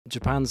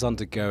Japan's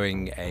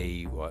undergoing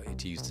well,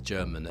 to use the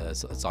German, a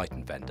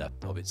Zeitenwende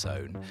of its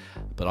own,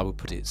 but I would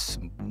put it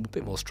a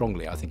bit more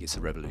strongly. I think it's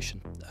a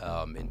revolution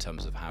in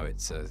terms of how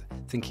it's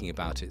thinking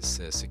about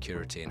its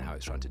security and how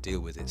it's trying to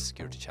deal with its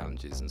security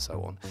challenges and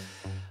so on.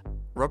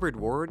 Robert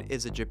Ward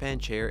is a Japan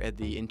chair at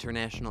the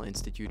International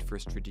Institute for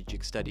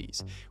Strategic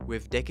Studies,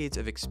 with decades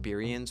of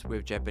experience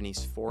with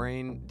Japanese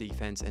foreign,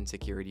 defense, and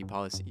security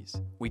policies.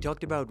 We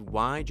talked about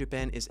why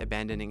Japan is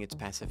abandoning its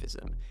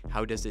pacifism,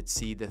 how does it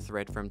see the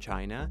threat from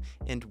China,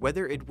 and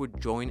whether it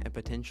would join a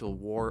potential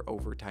war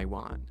over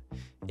Taiwan.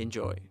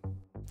 Enjoy.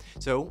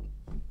 So,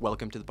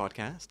 welcome to the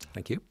podcast.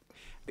 Thank you.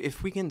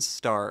 If we can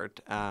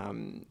start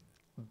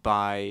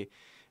by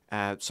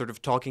sort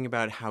of talking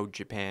about how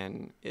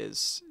Japan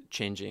is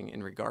changing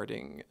in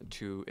regarding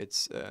to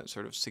its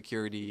sort of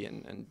security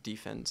and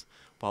defense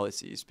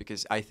policies,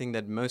 because I think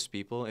that most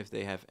people, if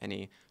they have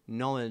any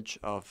knowledge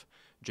of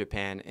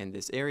Japan in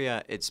this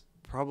area, it's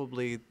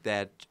probably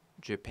that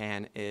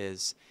Japan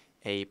is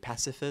a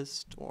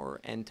pacifist or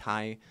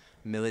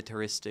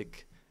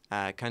anti-militaristic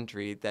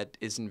country that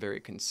isn't very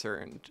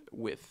concerned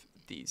with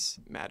these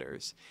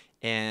matters.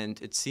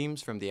 And it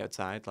seems from the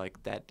outside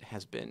like that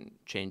has been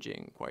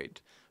changing quite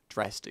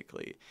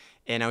drastically.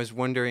 And I was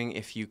wondering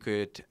if you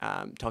could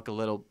talk a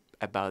little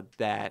about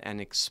that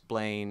and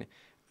explain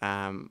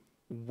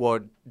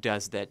what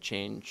does that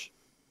change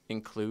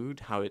include,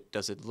 how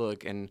does it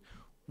look, and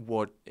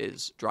what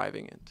is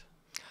driving it.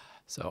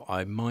 So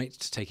I might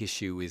take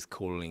issue with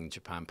calling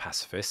Japan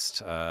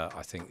pacifist.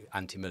 I think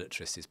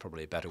anti-militarist is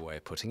probably a better way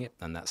of putting it,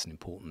 and that's an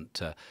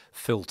important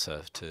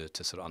filter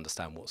to sort of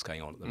understand what's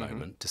going on at the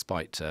moment,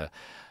 despite the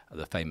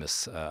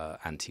famous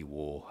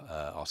anti-war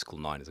Article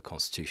 9 of the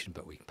Constitution,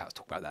 but we can perhaps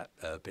talk about that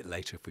a bit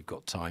later if we've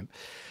got time.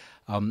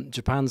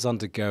 Japan's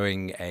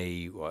undergoing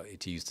well,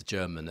 to use the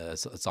German, a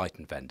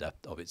Zeitenwende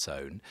of its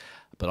own,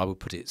 but I would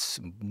put it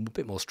a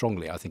bit more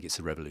strongly. I think it's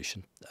a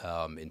revolution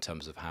in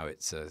terms of how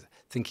it's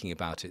thinking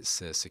about its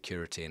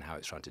security and how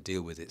it's trying to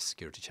deal with its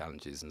security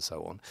challenges and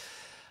so on.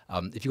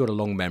 If you've got a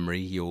long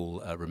memory,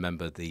 you'll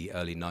remember the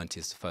early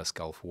 90s, the first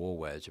Gulf War,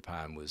 where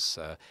Japan was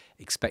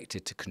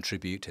expected to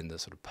contribute in the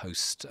sort of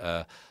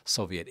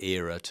post-Soviet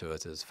era to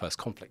the first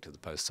conflict of the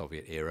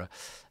post-Soviet era.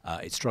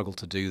 It struggled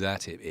to do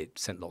that. It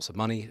sent lots of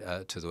money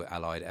to the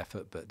Allied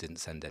effort, but didn't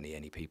send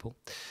any people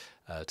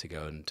to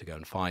go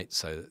and fight.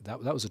 So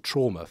that was a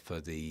trauma for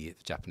the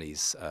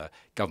Japanese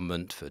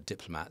government, for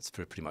diplomats,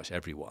 for pretty much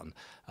everyone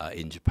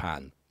in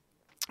Japan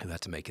who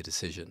had to make a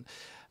decision.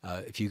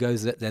 If you go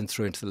then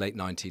through into the late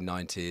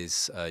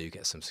 1990s, you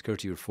get some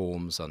security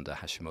reforms under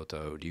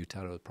Hashimoto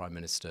Ryutaro, the Prime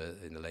Minister,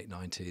 in the late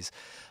 90s.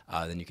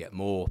 Then you get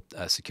more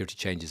security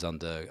changes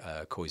under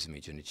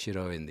Koizumi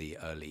Junichiro in the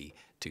early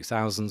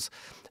 2000s.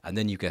 And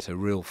then you get a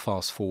real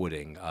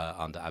fast-forwarding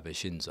under Abe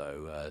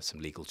Shinzo, some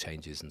legal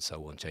changes and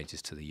so on,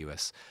 changes to the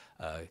US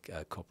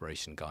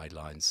cooperation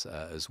guidelines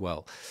as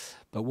well.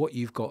 But what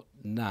you've got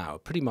now,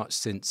 pretty much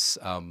since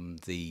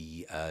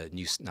the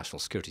new national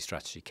security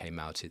strategy came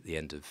out at the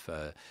end of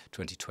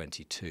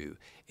 2022,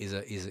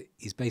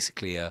 is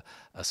basically a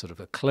sort of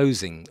a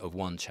closing of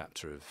one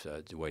chapter of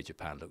the way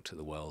Japan looked at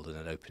the world and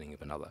an opening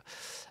of another.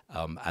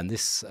 And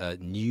this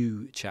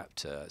new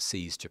chapter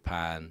sees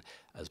Japan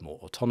as more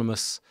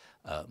autonomous,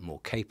 more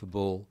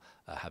capable,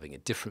 having a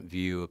different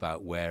view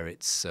about where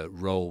its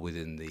role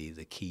within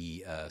the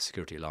key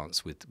security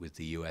alliance with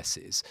the US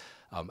is,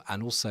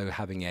 and also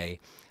having a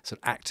sort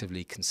of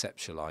actively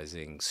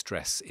conceptualizing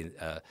stress in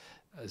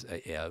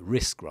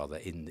risk rather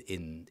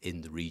in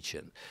the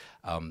region,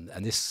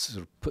 and this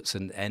sort of puts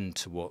an end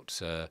to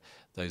what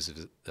those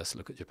of us who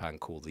look at Japan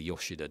call the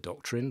Yoshida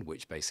Doctrine,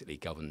 which basically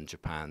governed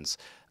Japan's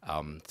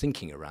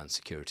thinking around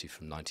security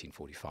from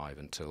 1945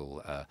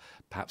 until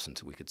perhaps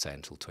until we could say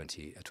until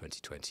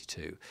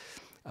 2022.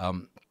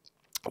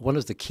 One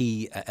of the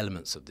key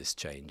elements of this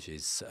change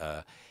is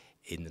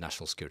in the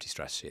national security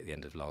strategy at the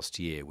end of last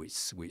year,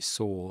 which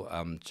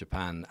saw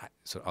Japan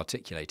sort of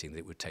articulating that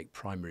it would take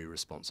primary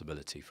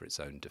responsibility for its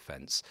own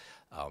defence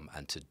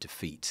and to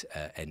defeat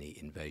any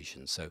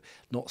invasion. So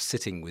not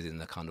sitting within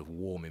the kind of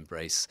warm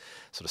embrace,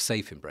 sort of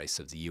safe embrace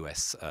of the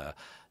US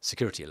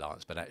security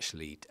alliance, but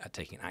actually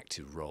taking an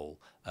active role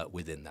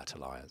within that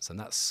alliance. And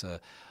that's,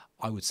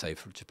 I would say,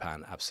 for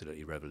Japan,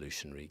 absolutely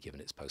revolutionary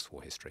given its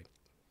post-war history.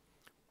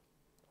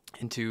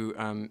 And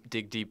to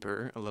dig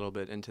deeper a little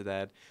bit into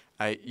that,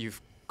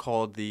 you've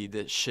called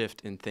the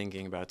shift in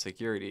thinking about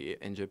security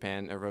in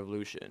Japan a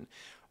revolution.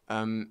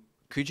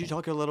 Could you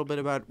talk a little bit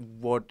about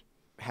what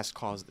has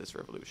caused this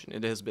revolution?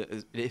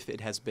 If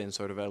it has been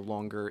sort of a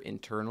longer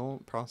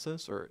internal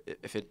process, or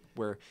if it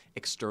were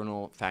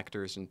external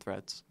factors and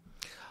threats?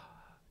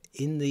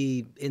 In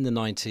the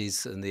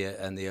 90s and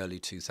the early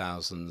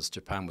 2000s,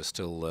 Japan was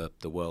still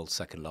the world's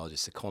second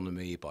largest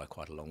economy by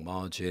quite a long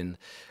margin,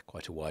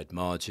 quite a wide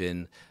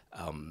margin.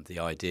 The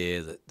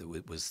idea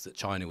was that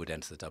China would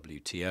enter the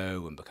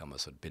WTO and become a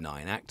sort of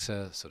benign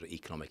actor, sort of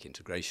economic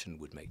integration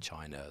would make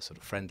China a sort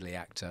of friendly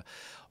actor.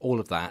 All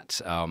of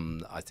that,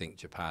 I think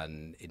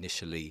Japan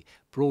initially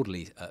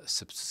broadly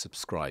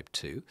subscribed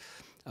to.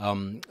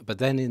 But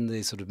then in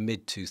the sort of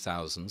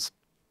mid-2000s,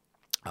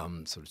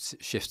 sort of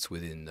shifts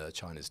within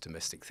China's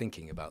domestic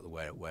thinking about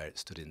where it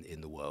stood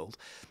in the world.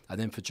 And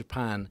then for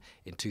Japan,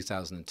 in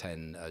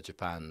 2010,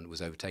 Japan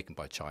was overtaken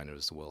by China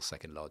as the world's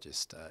second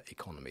largest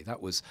economy.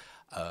 That was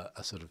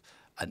a sort of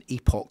an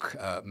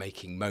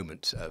epoch-making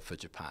moment for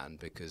Japan,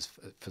 because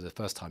for the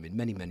first time in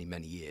many, many,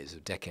 many years,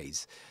 of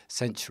decades,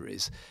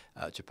 centuries,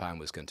 Japan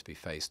was going to be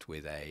faced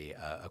with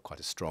quite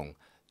a strong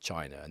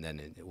China. And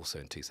then also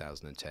in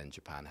 2010,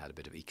 Japan had a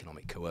bit of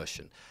economic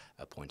coercion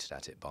pointed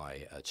at it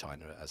by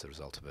China as a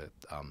result of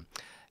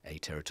a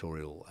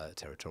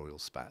territorial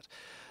spat.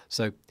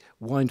 So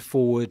wind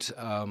forward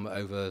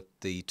over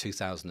the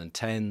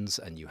 2010s,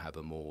 and you have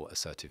a more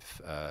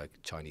assertive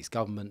Chinese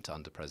government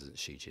under President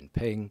Xi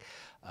Jinping.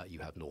 You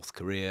have North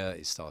Korea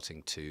is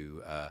starting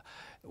to,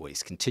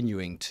 is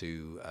continuing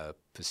to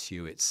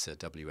pursue its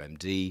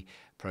WMD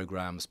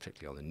programs,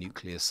 particularly on the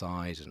nuclear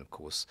side, and of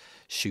course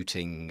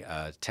shooting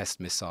test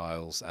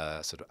missiles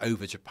sort of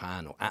over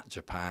Japan or at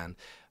Japan,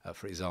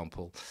 for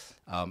example.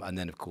 And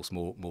then, of course,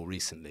 more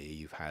recently,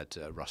 you've had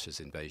Russia's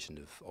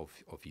invasion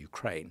of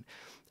Ukraine.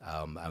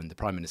 And the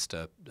Prime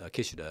Minister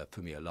Kishida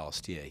Fumio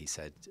last year, he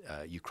said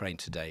Ukraine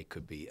today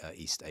could be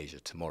East Asia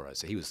tomorrow.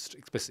 So he was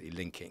explicitly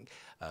linking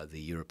the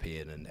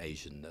European and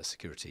Asian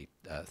security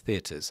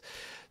theatres.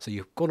 So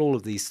you've got all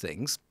of these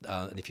things.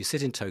 And if you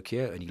sit in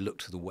Tokyo and you look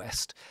to the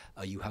west,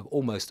 you have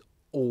almost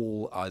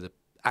all either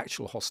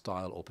actual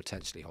hostile or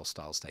potentially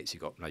hostile states.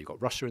 You've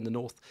got Russia in the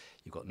north,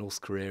 you've got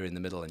North Korea in the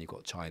middle, and you've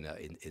got China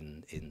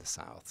in the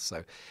south.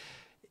 So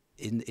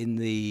in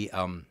the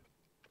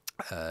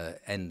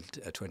end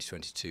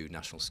 2022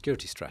 National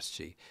Security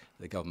Strategy,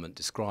 the government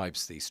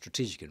describes the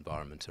strategic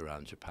environment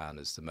around Japan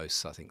as the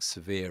most, I think,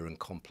 severe and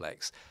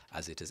complex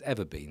as it has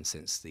ever been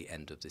since the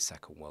end of the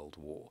Second World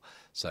War.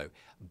 So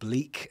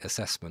bleak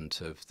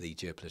assessment of the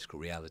geopolitical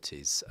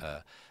realities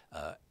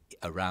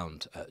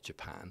around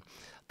Japan.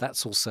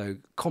 That's also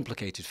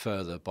complicated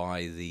further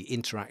by the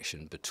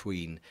interaction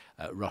between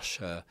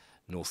Russia,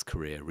 North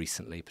Korea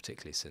recently,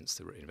 particularly since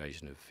the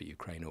invasion of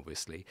Ukraine,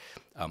 obviously,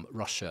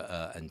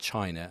 Russia and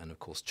China, and of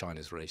course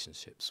China's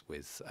relationships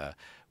with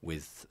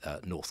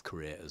North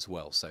Korea as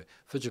well. So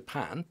for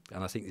Japan,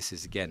 and I think this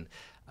is again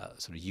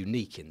sort of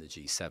unique in the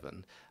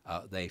G7,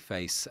 they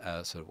face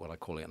sort of what I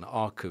call an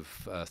arc of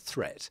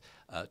threat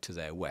to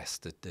their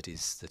west that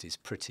is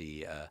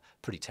pretty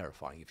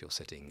terrifying if you're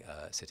sitting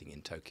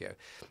in Tokyo.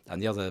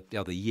 And the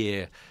other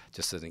year,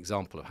 just as an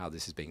example of how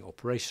this is being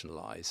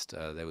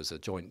operationalized, there was a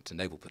joint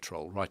naval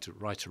patrol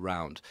right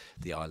around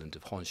the island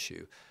of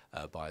Honshu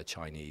by a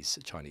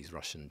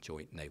Chinese-Russian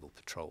joint naval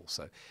patrol.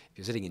 So if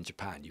you're sitting in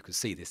Japan, you can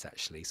see this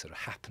actually sort of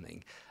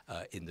happening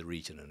in the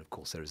region. And of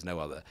course, there is no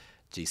other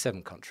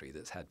G7 country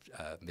that's had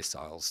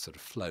missiles sort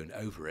of flown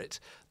over it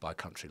by a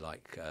country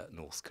like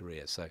North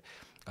Korea. So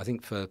I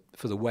think for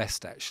the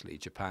West, actually,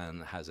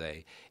 Japan is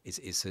a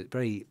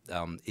very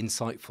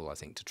insightful, I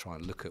think, to try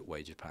and look at the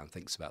way Japan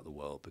thinks about the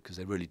world, because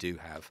they really do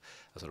have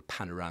a sort of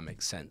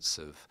panoramic sense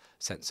of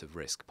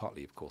risk,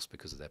 partly, of course,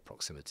 because of their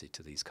proximity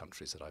to these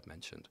countries that I've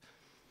mentioned.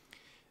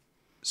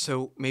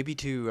 So maybe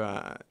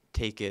to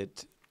take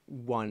it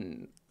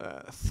one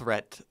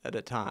threat at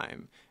a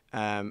time,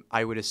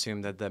 I would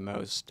assume that the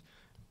most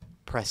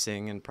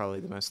pressing and probably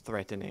the most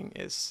threatening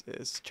is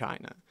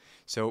China.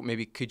 So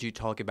maybe could you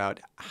talk about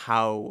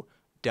how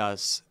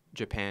does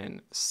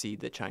Japan see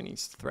the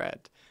Chinese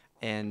threat,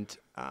 and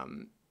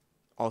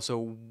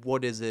also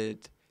what is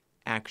it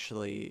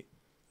actually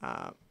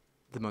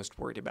the most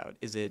worried about?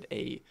 Is it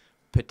a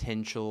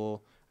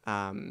potential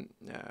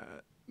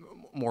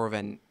more of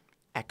an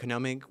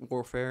economic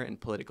warfare and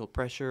political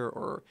pressure,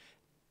 or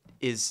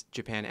is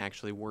Japan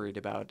actually worried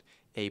about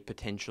a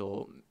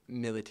potential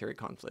military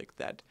conflict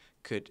that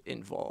could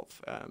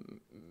involve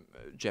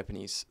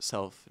Japanese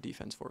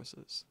self-defense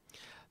forces?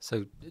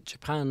 So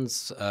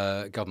Japan's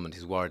government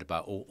is worried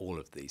about all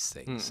of these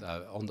things.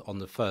 On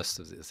the first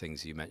of the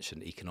things you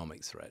mentioned,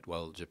 economic threat,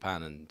 well,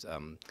 Japan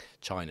and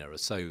China are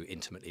so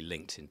intimately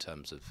linked in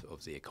terms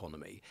of the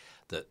economy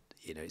that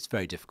it's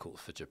very difficult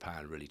for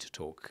Japan really to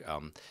talk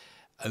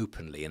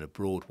openly in a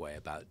broad way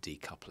about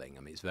decoupling.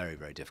 I mean, it's very,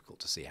 very difficult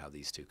to see how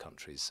these two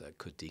countries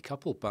could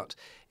decouple. But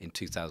in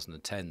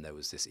 2010, there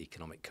was this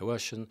economic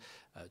coercion.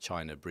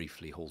 China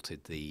briefly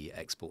halted the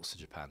exports to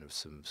Japan of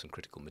some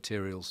critical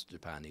materials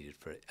Japan needed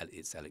for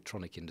its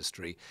electronic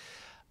industry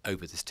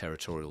over this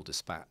territorial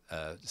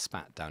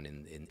spat down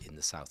in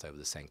the south over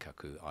the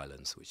Senkaku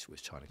Islands,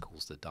 which China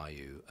calls the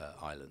Diaoyu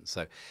Islands.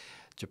 So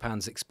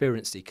Japan's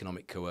experienced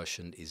economic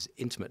coercion is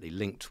intimately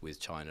linked with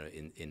China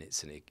in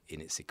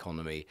its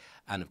economy,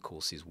 and of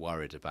course is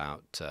worried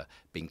about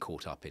being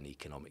caught up in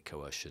economic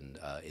coercion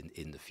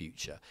in the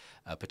future.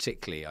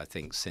 Particularly, I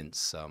think,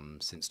 since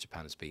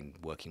Japan has been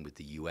working with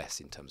the US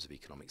in terms of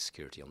economic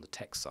security on the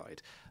tech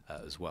side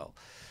as well.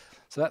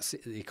 So that's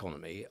the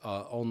economy.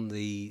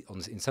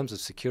 In terms of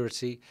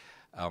security,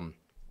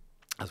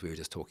 as we were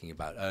just talking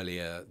about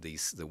earlier, the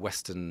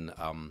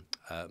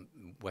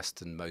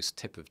westernmost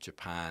tip of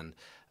Japan,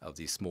 of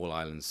these small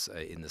islands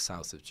in the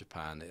south of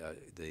Japan,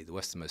 the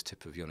westernmost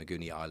tip of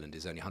Yonaguni Island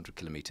is only 100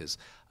 kilometers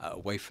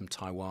away from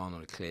Taiwan.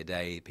 On a clear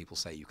day, people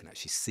say you can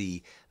actually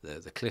see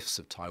the cliffs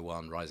of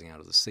Taiwan rising out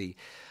of the sea.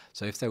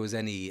 So if there was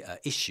any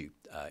issue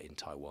in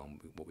Taiwan,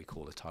 what we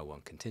call a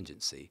Taiwan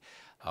contingency,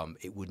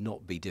 it would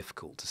not be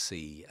difficult to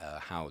see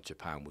how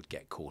Japan would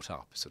get caught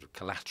up, sort of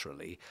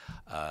collaterally,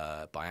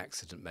 by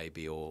accident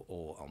maybe,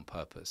 or on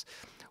purpose.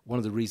 One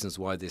of the reasons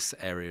why this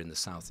area in the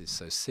south is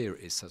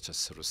such a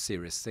sort of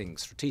serious thing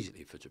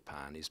strategically for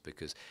Japan is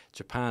because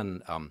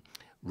Japan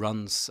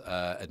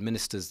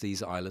administers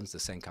these islands, the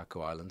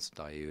Senkaku Islands,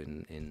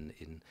 Diaoyu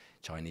in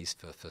Chinese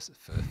for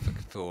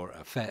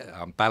fair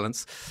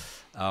balance,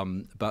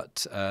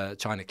 but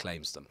China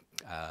claims them.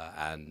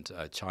 And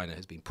China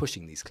has been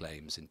pushing these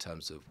claims in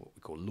terms of what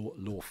we call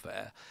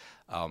lawfare,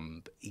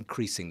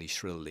 increasingly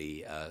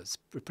shrilly,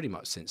 pretty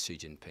much since Xi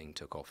Jinping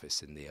took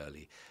office in the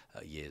early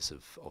years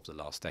of the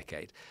last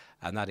decade,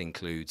 and that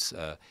includes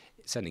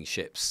sending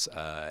ships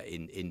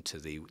into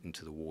the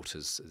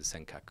waters, the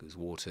Senkaku's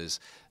waters.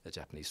 The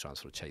Japanese try and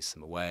sort of chase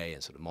them away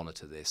and sort of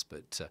monitor this,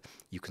 but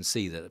you can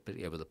see that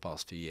over the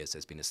past few years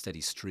there's been a steady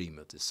stream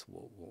of this,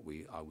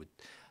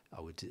 I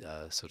would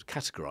sort of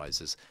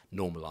categorize as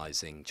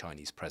normalizing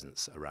Chinese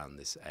presence around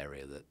this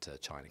area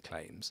that China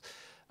claims.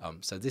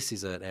 So this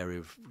is an area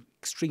of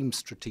extreme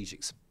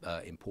strategic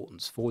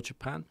importance for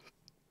Japan.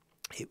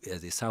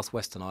 The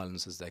Southwestern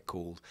Islands, as they're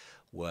called,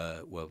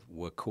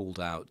 were called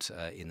out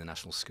in the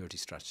National Security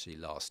Strategy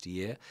last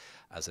year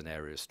as an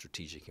area of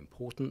strategic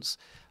importance.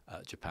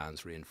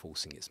 Japan's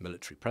reinforcing its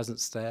military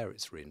presence there.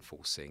 It's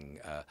reinforcing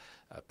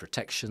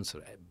protection,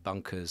 sort of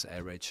bunkers,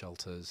 air raid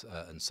shelters,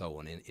 and so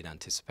on, in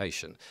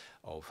anticipation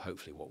of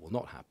hopefully what will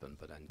not happen,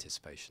 but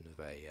anticipation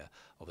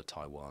of a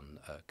Taiwan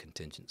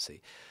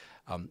contingency.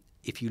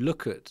 If you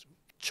look at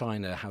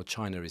China, how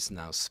China is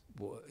now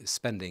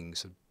spending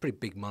some pretty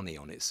big money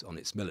on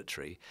its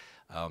military.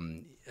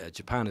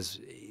 Japan has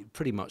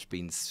pretty much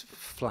been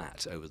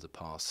flat over the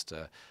past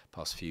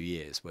few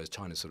years, whereas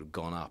China's sort of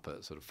gone up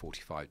at sort of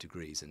 45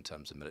 degrees in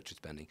terms of military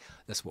spending.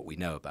 That's what we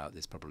know about.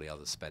 There's probably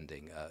other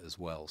spending as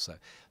well. So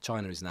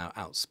China is now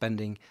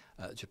outspending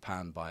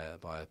Japan by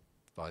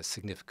a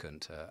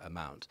significant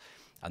amount.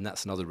 And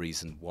that's another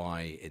reason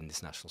why in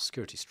this national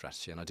security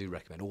strategy, and I do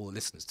recommend all the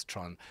listeners to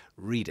try and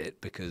read it,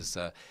 because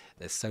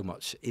there's so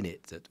much in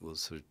it that will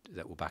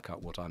back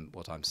up what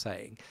I'm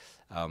saying.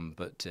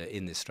 But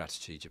in this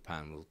strategy,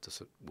 Japan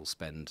will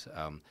spend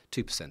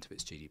 2% of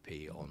its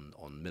GDP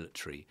on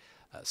military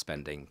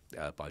spending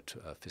by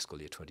fiscal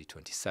year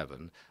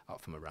 2027,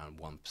 up from around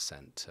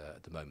 1%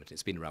 at the moment.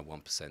 It's been around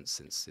 1%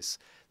 since this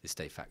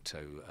de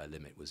facto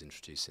limit was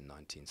introduced in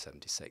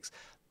 1976.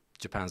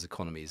 Japan's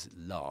economy is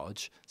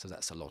large, so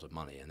that's a lot of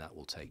money, and that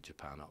will take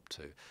Japan up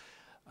to,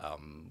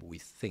 we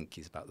think,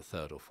 is about the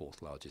third or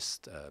fourth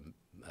largest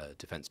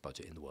defense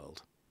budget in the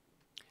world.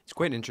 It's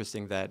quite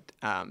interesting that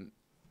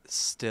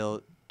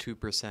still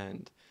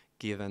 2%,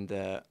 given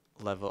the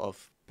level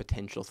of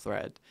potential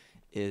threat,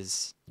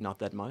 is not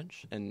that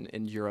much. And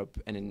in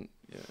Europe and in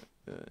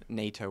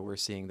NATO, we're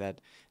seeing that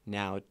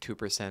now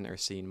 2% are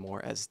seen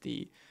more as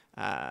the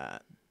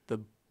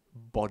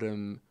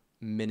bottom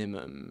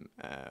minimum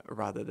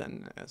rather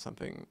than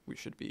something we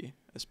should be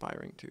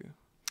aspiring to.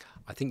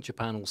 I think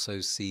Japan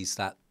also sees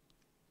that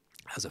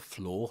as a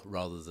floor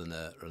rather than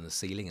a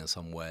ceiling, and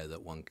somewhere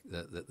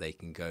that they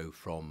can go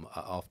from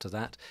after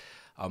that.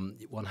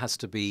 One has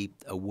to be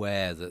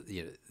aware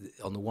that,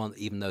 on the one,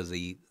 even though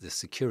the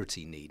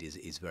security need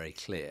is very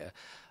clear,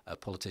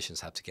 politicians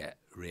have to get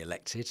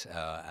re-elected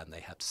and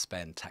they have to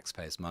spend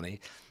taxpayers' money,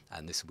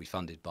 and this will be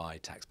funded by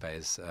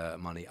taxpayers'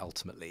 money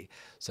ultimately.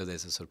 So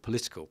there's a sort of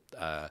political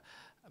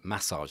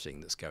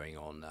massaging that's going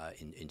on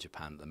in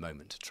Japan at the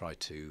moment to try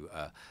to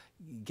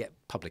get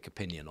public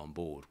opinion on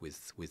board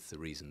with the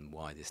reason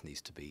why this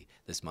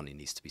money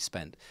needs to be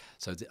spent.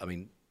 So I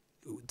mean,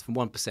 from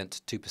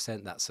 1% to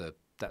 2%,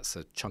 that's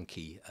a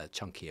chunky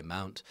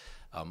amount.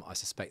 I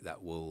suspect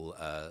that will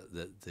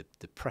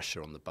the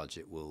pressure on the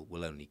budget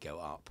will only go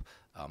up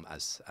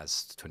as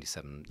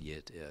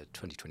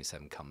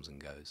 2027 comes and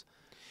goes.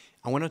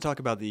 I want to talk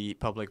about the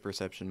public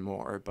perception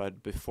more,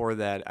 but before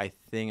that, I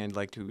think I'd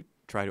like to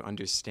try to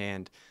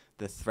understand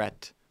the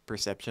threat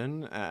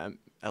perception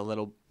a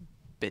little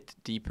bit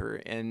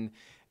deeper. And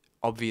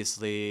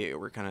obviously,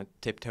 we're kind of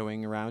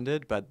tiptoeing around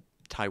it, but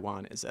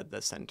Taiwan is at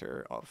the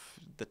center of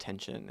the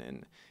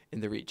tension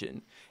in the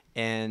region.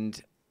 And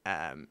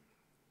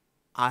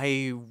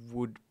I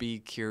would be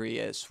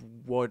curious,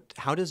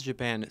 how does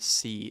Japan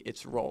see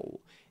its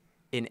role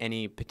in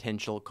any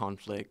potential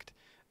conflict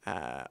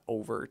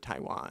over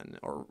Taiwan,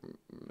 or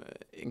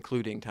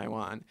including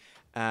Taiwan?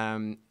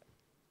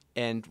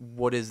 And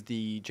what is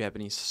the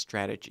Japanese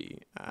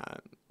strategy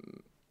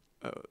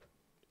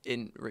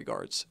in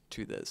regards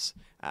to this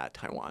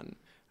Taiwan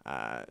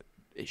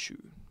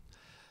issue?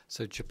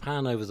 So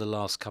Japan over the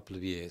last couple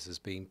of years has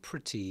been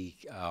pretty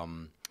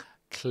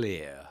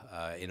clear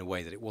in a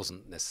way that it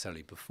wasn't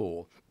necessarily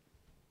before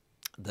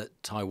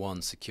that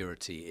Taiwan's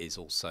security is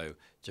also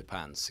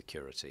Japan's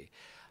security.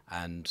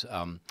 And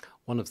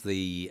one of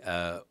the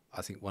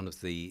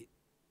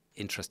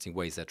interesting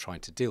ways they're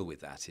trying to deal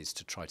with that is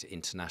to try to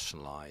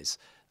internationalize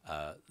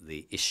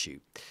the issue.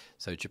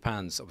 So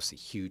Japan's obviously a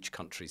huge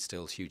country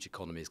still, huge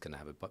economy, is going to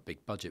have a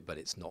big budget, but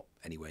it's not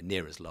anywhere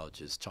near as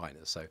large as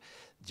China. So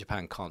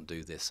Japan can't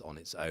do this on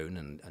its own,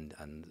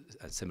 and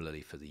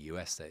similarly for the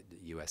US, the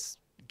US,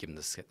 given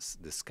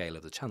the scale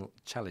of the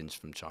challenge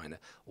from China,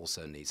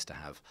 also needs to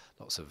have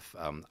lots of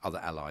other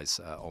allies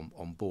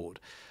on board.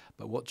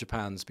 But what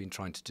Japan's been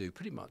trying to do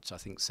pretty much, I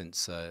think,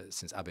 since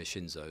Abe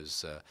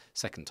Shinzo's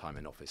second time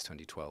in office,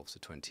 2012 to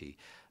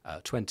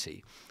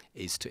 2020,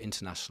 is to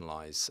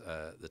internationalize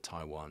the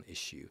Taiwan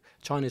issue.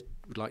 China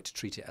would like to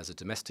treat it as a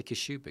domestic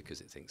issue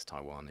because it thinks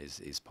Taiwan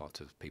is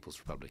part of People's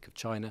Republic of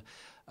China.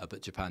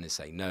 But Japan is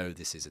saying, no,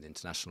 this is an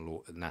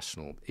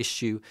national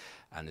issue,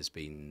 and has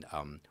been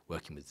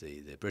working with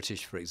the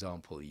British, for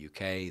example, the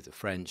UK, the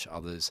French,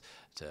 others,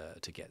 to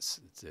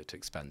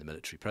expand their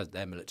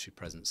military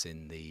presence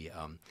in the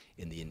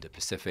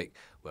Indo-Pacific,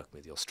 working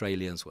with the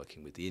Australians,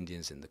 working with the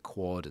Indians in the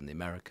Quad, and the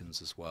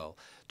Americans as well,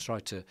 try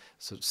to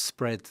sort of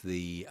spread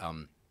the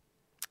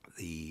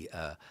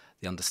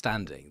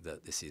understanding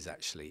that this is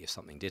actually, if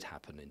something did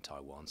happen in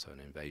Taiwan, so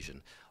an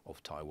invasion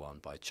of Taiwan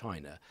by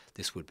China,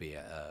 this would be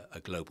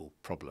a global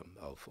problem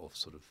of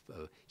sort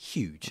of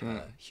huge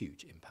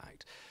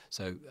impact.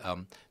 So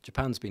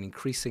Japan's been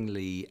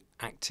increasingly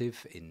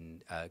active,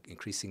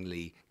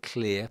 increasingly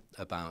clear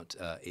about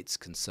its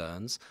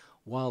concerns,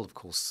 while of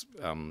course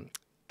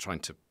trying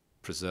to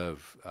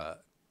preserve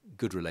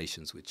good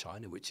relations with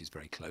China, which is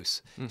very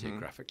close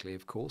geographically,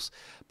 of course,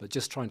 but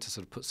just trying to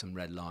sort of put some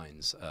red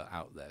lines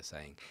out there,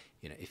 saying,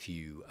 if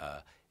you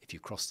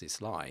cross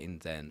this line,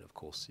 then of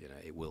course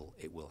it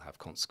will have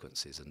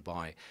consequences. And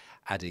by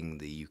adding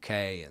the UK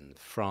and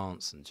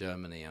France and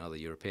Germany and other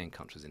European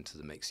countries into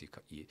the mix,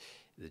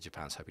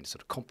 Japan's hoping to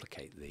sort of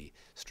complicate the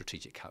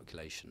strategic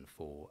calculation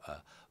for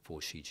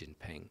Xi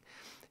Jinping.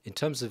 In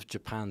terms of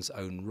Japan's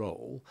own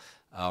role,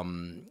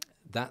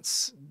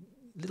 that's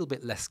a little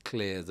bit less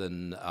clear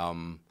than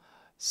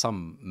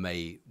some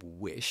may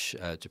wish.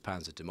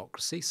 Japan's a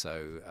democracy,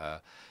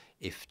 so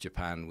if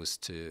Japan was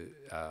to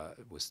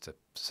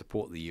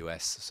support the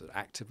US sort of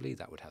actively,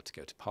 that would have to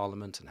go to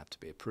Parliament and have to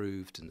be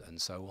approved and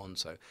so on.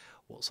 So,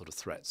 what sort of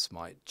threats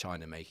might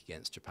China make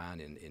against Japan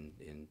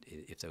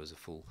if there was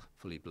a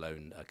fully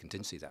blown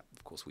contingency? That,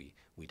 of course, we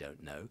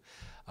don't know.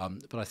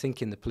 But I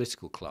think in the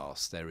political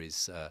class there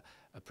is a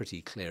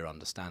pretty clear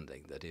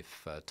understanding that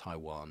if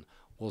Taiwan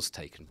was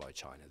taken by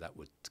China, that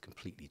would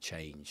completely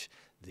change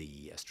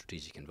the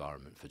strategic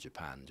environment for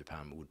Japan.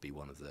 Japan would be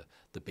one of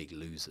the big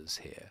losers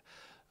here.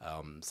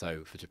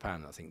 So for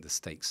Japan, I think the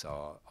stakes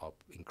are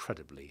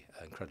incredibly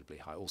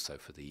high. Also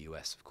for the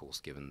US, of course,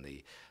 given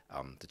the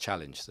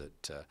challenge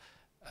that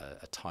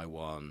a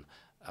Taiwan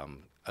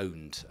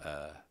owned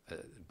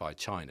by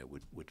China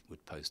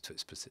would pose to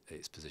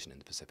its position in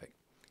the Pacific.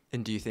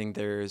 And do you think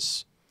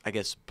there's, I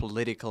guess,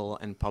 political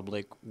and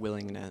public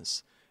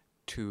willingness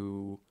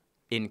to,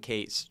 in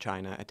case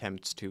China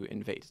attempts to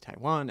invade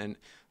Taiwan, and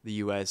the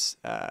U.S.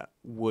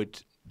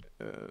 Would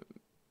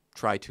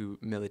try to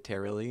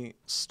militarily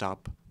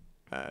stop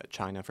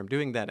China from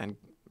doing that and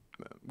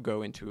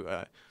go into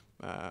a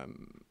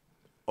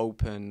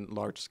open,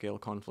 large-scale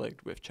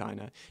conflict with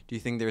China? Do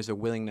you think there's a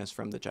willingness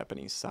from the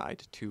Japanese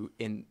side to,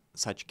 in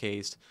such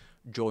case,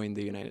 join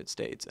the United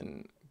States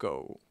and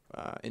go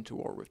into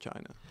war with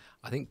China?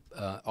 I think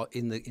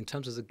in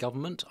terms of the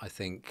government, I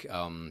think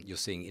you're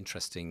seeing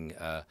interesting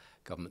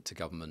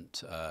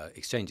government-to-government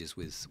exchanges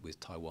with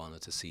Taiwan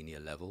at a senior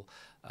level.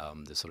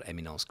 The sort of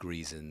eminence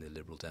grise in the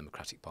Liberal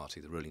Democratic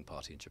Party, the ruling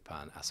party in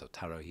Japan, Aso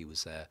Taro, he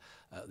was there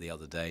the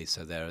other day.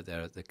 So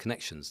the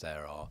connections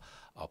there are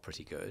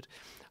pretty good.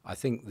 I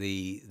think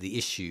the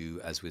issue,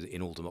 as with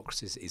in all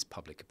democracies, is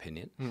public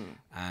opinion,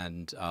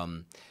 and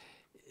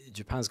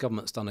Japan's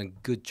government's done a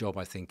good job,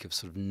 I think, of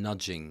sort of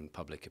nudging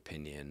public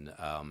opinion,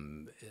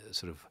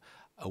 sort of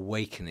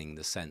awakening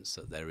the sense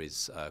that there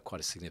is quite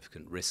a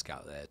significant risk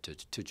out there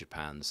to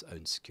Japan's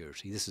own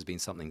security. This has been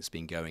something that's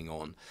been going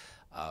on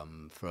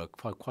for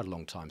quite a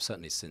long time,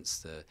 certainly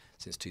since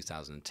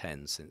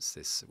 2010,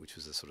 which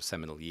was a sort of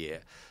seminal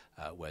year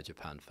where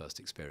Japan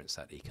first experienced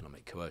that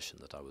economic coercion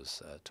that I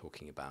was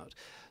talking about.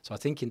 So I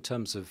think in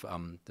terms of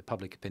the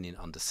public opinion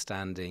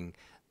understanding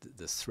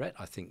the threat,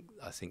 I think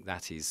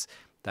that is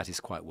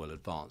quite well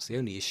advanced. The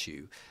only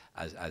issue,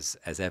 as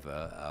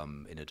ever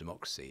in a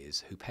democracy,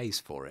 is who pays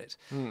for it.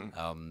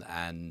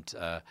 And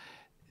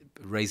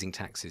raising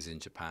taxes in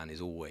Japan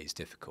is always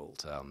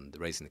difficult.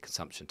 Raising the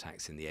consumption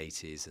tax in the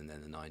 80s and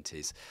then the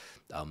 90s,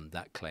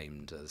 that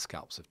claimed the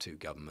scalps of two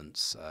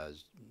governments.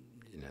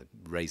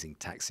 Raising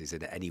taxes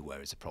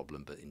anywhere is a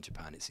problem, but in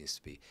Japan it seems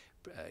to be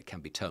can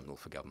be terminal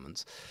for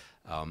governments.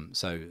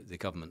 So the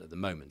government at the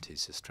moment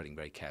is just treading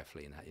very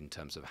carefully in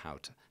terms of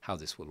how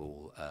this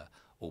will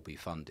all be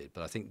funded.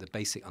 But I think the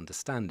basic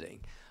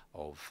understanding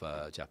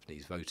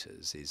Japanese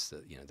voters is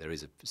that there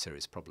is a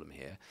serious problem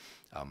here.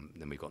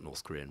 Then we've got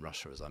North Korea and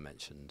Russia, as I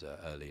mentioned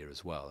earlier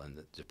as well, and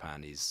that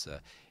Japan is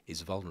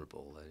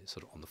vulnerable,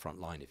 sort of on the front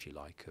line, if you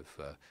like,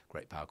 of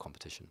great power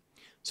competition.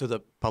 So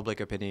the public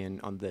opinion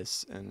on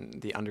this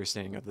and the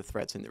understanding of the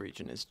threats in the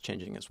region is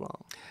changing as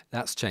well.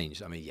 That's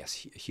changed. I mean, yes,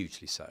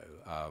 hugely so.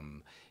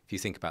 If you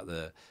think about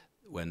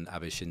when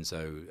Abe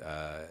Shinzo,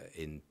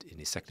 in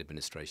his second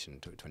administration,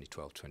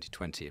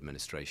 2012-2020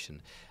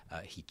 administration,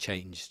 he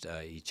changed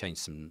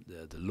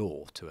the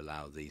law to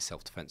allow the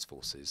self-defense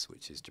forces,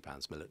 which is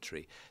Japan's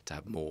military, to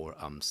have more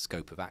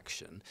scope of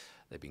action.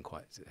 They've been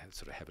quite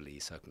sort of heavily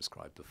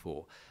circumscribed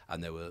before,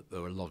 and there were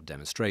a lot of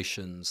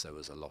demonstrations. There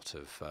was a lot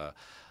of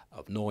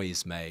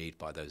noise made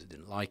by those that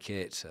didn't like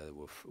it,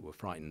 were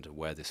frightened of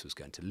where this was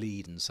going to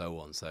lead, and so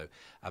on. So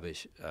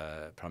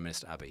Prime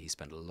Minister Abe, he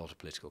spent a lot of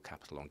political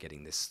capital on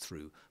getting this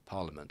through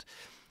Parliament.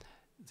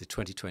 The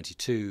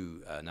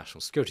 2022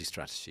 National Security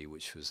Strategy,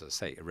 which was, as I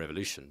say, a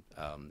revolution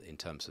in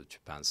terms of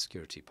Japan's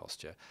security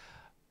posture,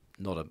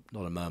 not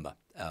a murmur.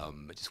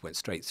 It just went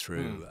straight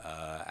through,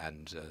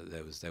 and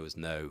there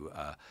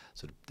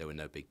were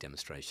no big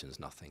demonstrations,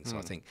 nothing. So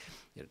I think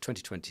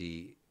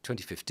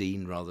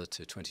 2015 rather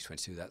to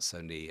 2022, that's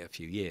only a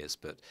few years,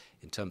 but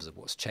in terms of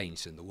what's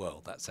changed in the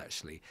world, that's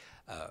actually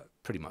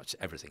pretty much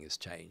everything has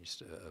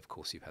changed. Of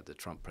course, you've had the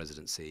Trump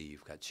presidency,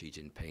 you've got Xi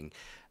Jinping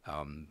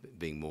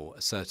being more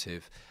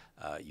assertive.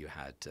 You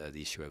had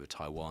the issue over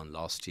Taiwan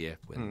last year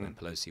when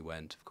Pelosi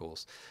went, of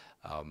course.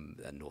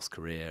 And North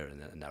Korea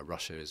and now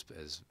Russia has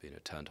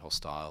turned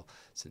hostile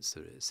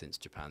since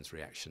Japan's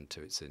reaction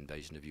to its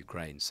invasion of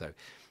Ukraine. So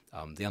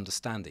the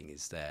understanding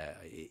is there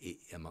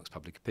amongst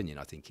public opinion,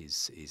 I think,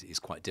 is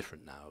quite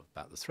different now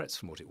about the threats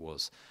from what it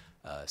was,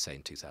 say,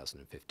 in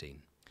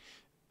 2015.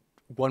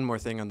 One more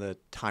thing on the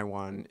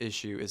Taiwan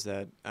issue is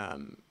that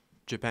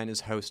Japan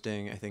is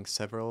hosting, I think,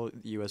 several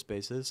U.S.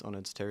 bases on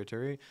its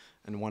territory,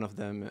 and one of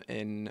them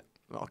in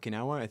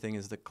Okinawa, I think,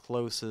 is the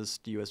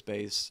closest U.S.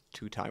 base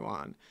to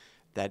Taiwan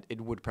that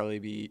it would probably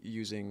be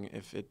using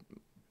if it,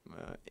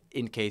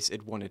 in case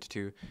it wanted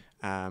to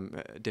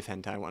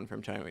defend Taiwan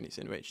from Taiwanese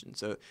invasion.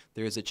 So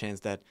there is a chance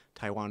that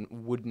Taiwan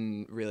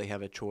wouldn't really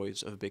have a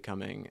choice of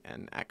becoming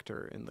an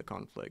actor in the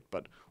conflict,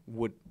 but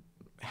would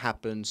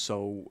happen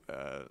so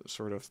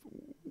sort of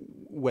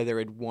whether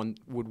it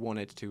would want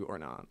it to or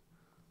not.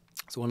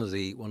 So one of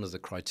the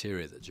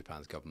criteria that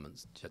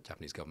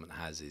Japanese government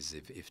has is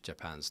if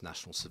Japan's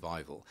national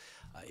survival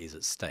is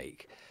at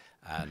stake,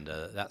 and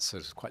that's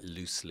sort of quite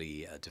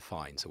loosely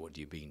defined. So what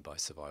do you mean by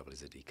survival?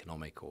 Is it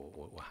economic,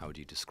 or how do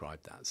you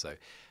describe that? So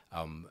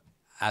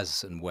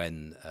as and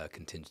when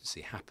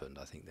contingency happened,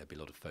 I think there'd be a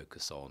lot of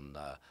focus on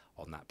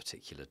that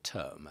particular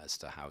term as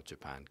to how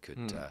Japan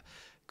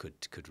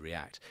could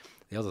react.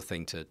 The other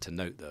thing to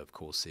note, though, of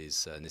course,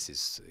 is, and this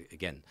is,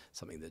 again,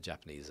 something that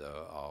Japanese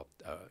are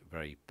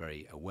very,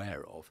 very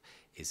aware of,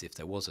 is if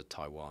there was a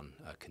Taiwan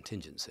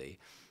contingency,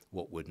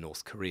 what would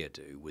North Korea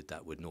do?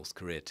 Would North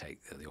Korea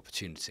take the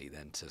opportunity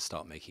then to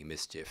start making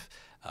mischief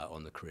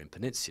on the Korean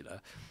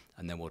Peninsula?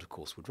 And then what, of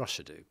course, would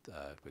Russia do?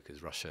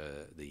 Because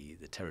Russia, the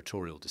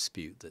territorial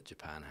dispute that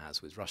Japan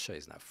has with Russia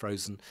is now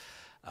frozen,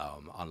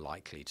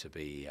 unlikely to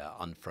be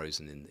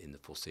unfrozen in the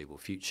foreseeable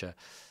future.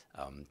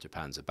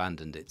 Japan's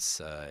abandoned its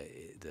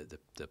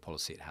the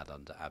policy it had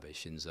under Abe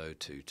Shinzo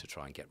to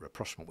try and get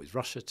rapprochement with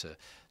Russia, to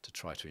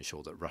try to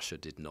ensure that Russia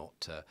did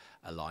not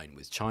align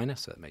with China.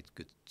 So it made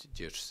good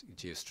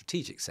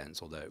geostrategic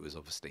sense, although it was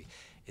obviously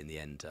in the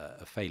end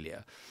a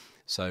failure.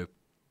 So,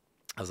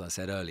 as I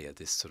said earlier,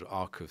 this sort of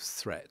arc of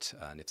threat,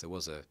 and if there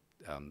was that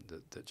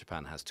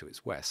Japan has to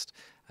its west,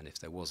 and if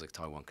there was a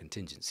Taiwan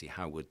contingency,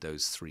 how would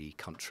those three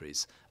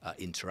countries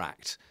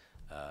interact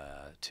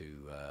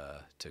to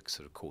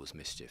sort of cause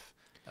mischief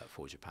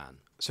for Japan?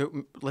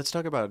 So let's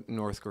talk about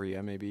North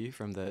Korea, maybe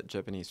from the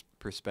Japanese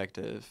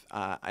perspective,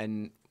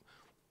 and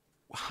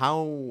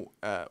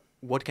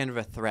what kind of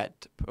a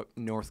threat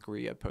North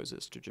Korea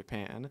poses to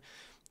Japan,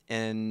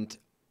 and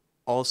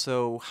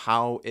also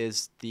how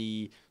is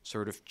the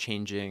sort of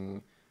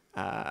changing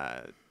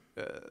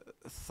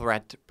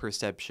threat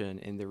perception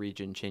in the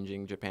region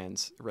changing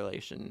Japan's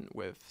relation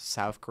with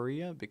South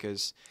Korea?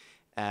 Because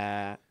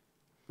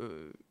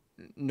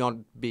not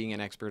being an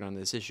expert on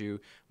this issue,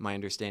 my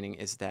understanding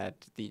is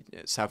that the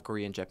South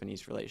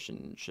Korean-Japanese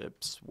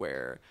relationships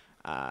were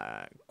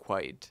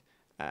quite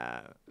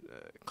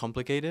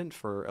complicated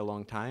for a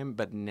long time,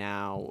 but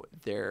now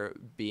they're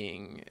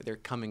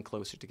coming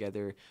closer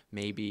together,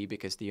 maybe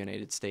because the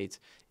United States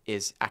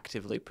is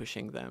actively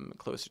pushing them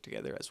closer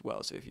together as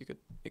well. So if you could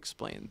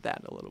explain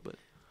that a little bit.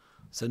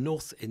 So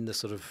in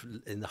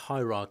the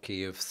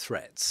hierarchy of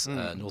threats,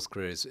 North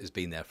Korea has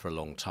been there for a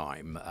long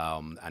time,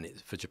 and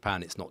for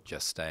Japan, it's not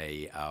just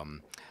a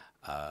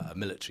a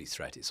military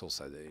threat. It's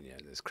also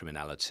there's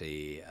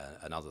criminality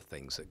and other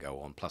things that go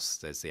on. Plus,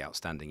 there's the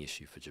outstanding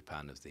issue for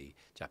Japan of the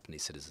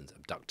Japanese citizens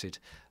abducted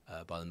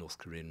by the North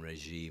Korean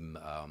regime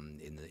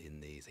in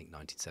the I think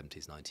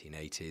 1970s,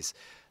 1980s.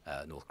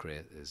 North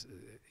Korea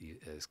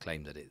has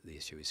claimed that the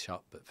issue is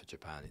shut, but for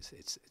Japan,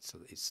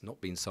 it's not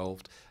been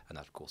solved. And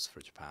that, of course, for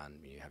Japan,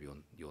 you have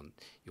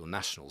your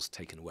nationals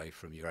taken away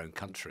from your own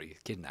country,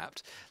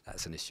 kidnapped.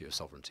 That's an issue of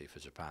sovereignty for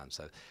Japan.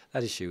 So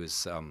that issue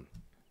is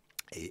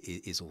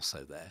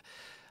also there.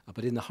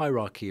 But in the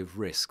hierarchy of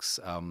risks,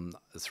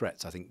 the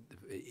threats, I think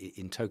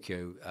in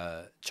Tokyo,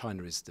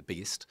 China is the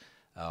biggest,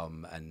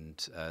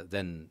 and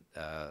then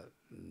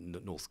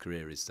North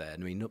Korea is there.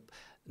 And I mean,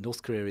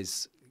 North Korea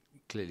is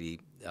clearly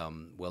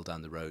well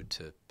down the road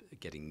to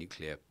getting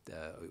nuclear.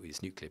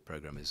 Its nuclear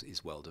program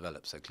is well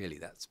developed. So clearly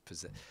that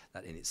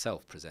in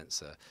itself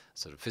presents a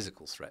sort of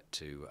physical threat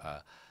to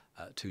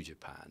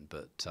Japan.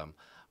 But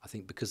I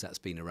think because that's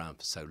been around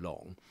for so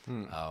long,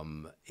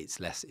 it's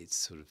less.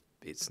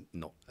 It's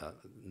not.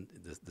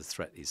 The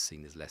threat is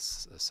seen as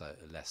less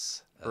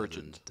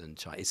urgent than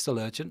China. It's still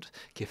urgent,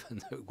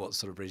 given what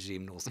sort of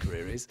regime North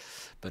Korea is,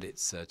 but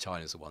it's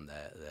China's the one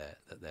that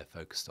they're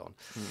focused on.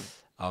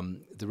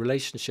 The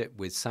relationship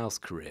with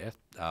South Korea.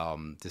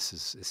 This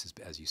is,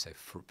 as you say,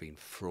 been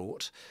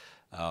fraught.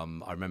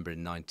 I remember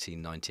in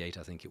 1998,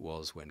 I think it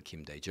was, when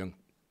Kim Dae-jung,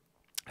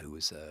 who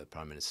was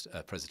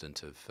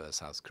president of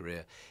South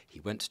Korea,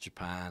 he went to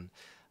Japan.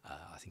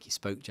 I think he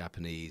spoke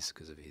Japanese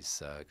because of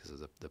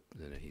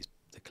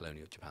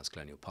Japan's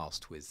colonial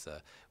past with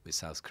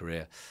South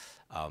Korea,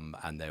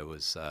 and there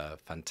was a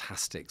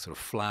fantastic sort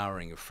of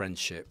flowering of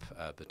friendship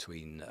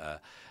between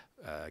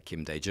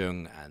Kim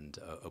Dae-jung and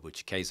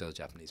Obuchi Keizo, the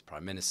Japanese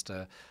Prime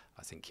Minister.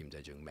 I think Kim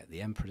Dae-jung met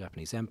the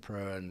Japanese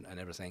emperor, and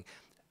everything.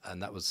 And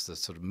that was the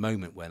sort of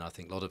moment when I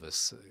think a lot of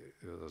us,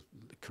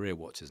 Korea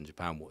watchers and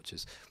Japan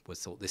watchers,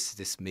 thought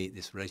this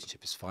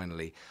relationship is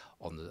finally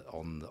on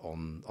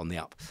the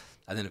up.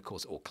 And then, of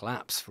course, it all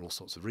collapsed for all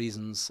sorts of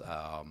reasons.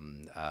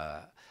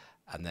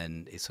 And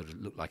then it sort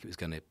of looked like it was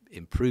going to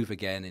improve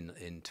again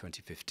in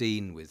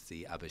 2015 with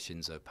the Abe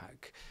Shinzo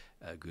Pak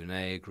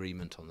Gune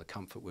agreement on the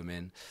comfort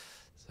women,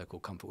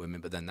 so-called comfort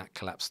women. But then that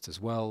collapsed as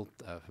well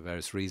for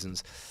various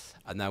reasons.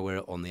 And now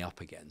we're on the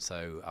up again.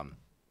 So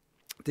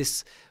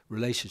this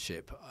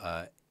relationship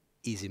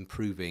is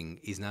improving,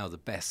 is now the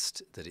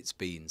best that it's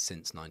been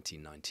since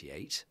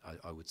 1998,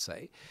 I would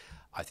say.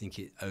 I think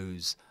it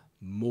owes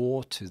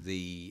more to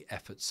the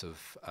efforts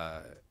of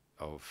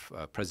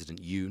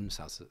President Yoon,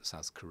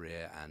 South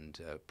Korea, and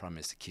Prime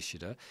Minister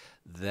Kishida,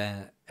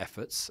 their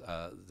efforts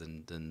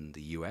than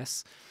the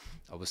US.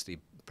 Obviously,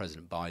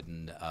 President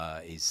Biden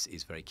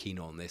is very keen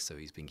on this, so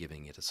he's been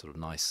giving it a sort of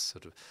nice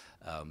sort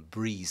of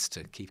breeze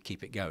to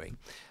keep it going.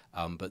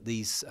 But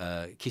these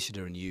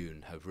Kishida and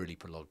Yoon have really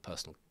put a lot of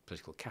personal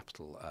political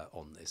capital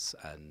on this,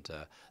 and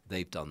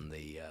they've done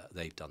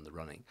the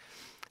running.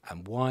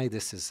 And why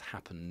this has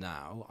happened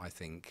now, I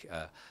think,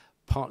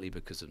 partly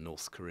because of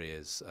North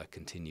Korea's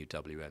continued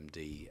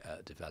WMD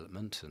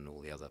development and all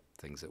the other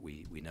things that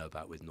we know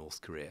about with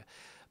North Korea,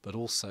 but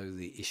also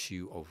the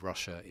issue of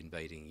Russia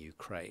invading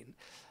Ukraine.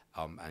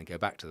 And go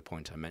back to the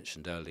point I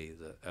mentioned earlier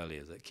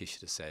that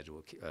Kishida said,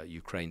 well,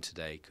 Ukraine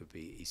today could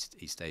be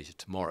East Asia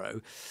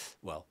tomorrow.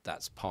 Well,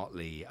 that's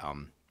partly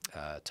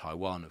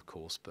Taiwan, of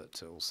course,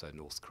 but also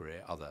North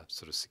Korea, other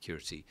sort of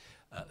security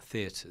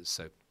theatres.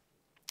 So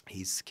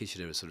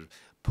Kishida has sort of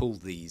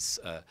pulled these.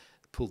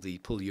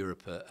 Pull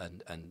Europe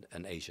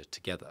and Asia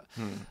together,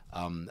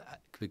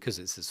 because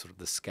it's the sort of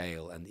the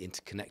scale and the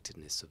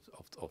interconnectedness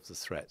of the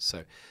threat.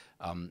 So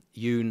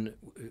Yoon,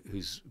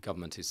 whose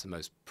government is the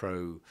most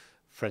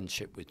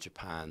pro-friendship with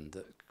Japan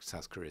that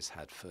South Korea's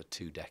had for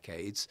 2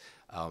 decades,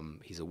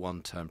 he's a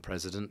one-term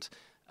president.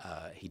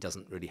 He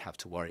doesn't really have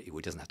to worry.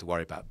 He doesn't have to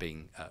worry about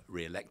being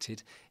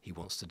re-elected. He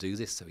wants to do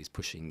this, so he's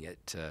pushing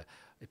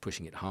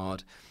it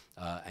hard.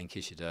 And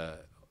Kishida,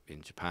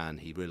 in Japan,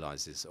 he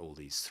realizes all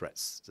these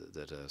threats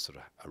that are sort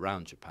of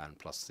around Japan,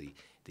 plus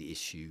the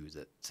issue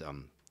that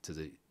to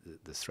the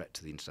threat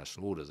to the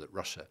international order that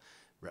Russia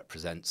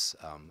represents,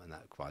 and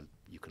that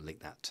you can link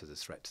that to the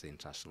threat to the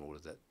international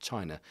order that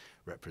China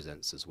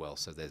represents as well.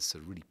 So there's a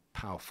really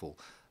powerful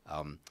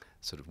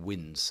sort of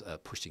winds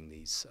pushing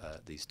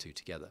these two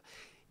together.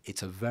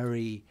 It's a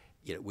very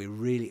we're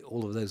really,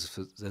 all of those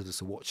of us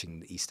who are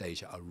watching East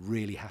Asia are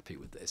really happy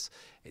with this.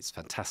 It's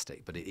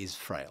fantastic, but it is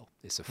frail.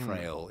 It's a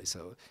frail,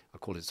 I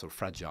call it sort of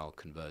fragile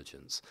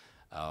convergence.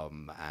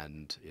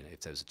 And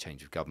if there was a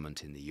change of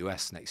government in the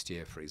US next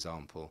year, for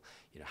example,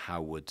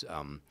 how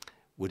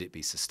would it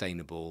be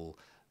sustainable?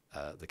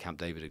 The Camp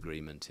David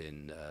agreement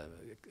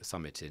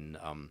summit in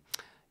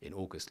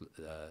August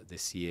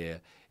this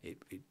year, it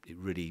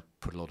really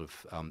put a lot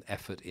of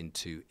effort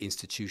into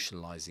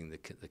institutionalizing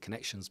the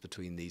connections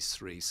between these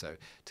three, so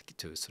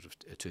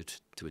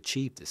to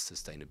achieve this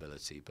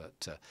sustainability.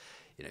 But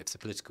if the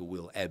political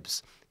will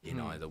ebbs in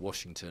either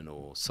Washington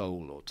or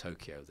Seoul or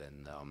Tokyo,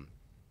 then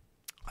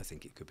I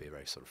think it could be a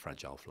very sort of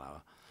fragile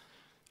flower.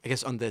 I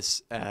guess on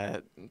this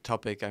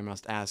topic, I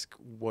must ask,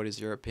 what is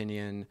your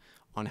opinion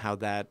on how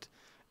that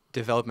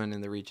development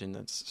in the region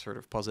that's sort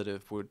of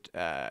positive would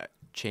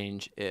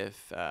change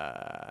if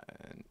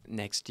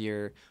next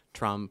year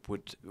Trump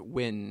would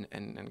win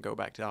and go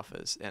back to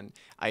office? And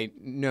I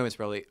know it's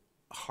probably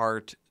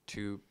hard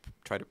to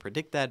try to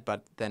predict that,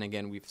 but then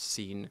again, we've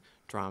seen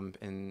Trump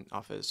in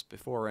office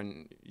before,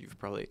 and you've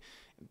probably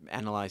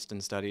analyzed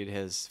and studied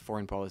his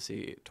foreign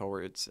policy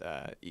towards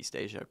East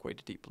Asia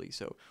quite deeply.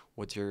 So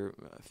what's your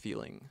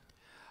feeling?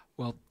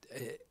 Well,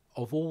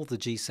 of all the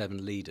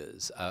G7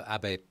 leaders,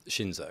 Abe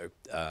Shinzo,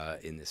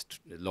 in this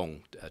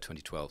long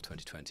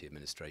 2012-2020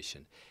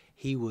 administration,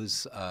 he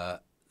was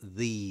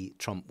the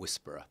Trump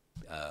whisperer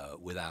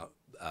without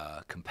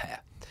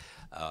compare.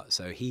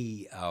 So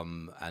he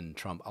and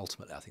Trump,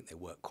 ultimately, I think they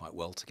worked quite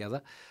well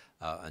together.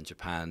 And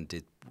Japan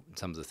did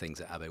some of the things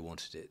that Abe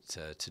wanted it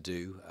to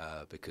do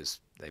because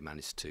they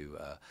managed to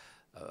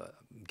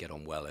get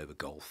on well over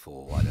Gulf,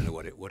 or I don't know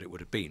what it would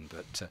have been,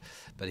 but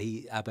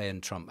Abe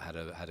and Trump had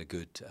a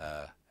good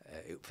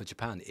for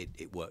Japan.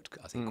 It worked,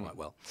 I think, quite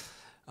well.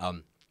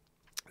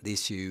 The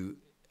issue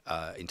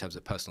in terms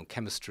of personal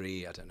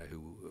chemistry, I don't know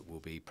who will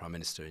be prime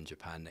minister in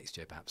Japan next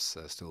year. Perhaps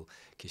still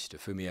Kishida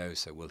Fumio.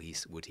 So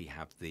would he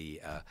have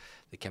the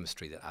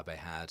chemistry that Abe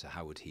had?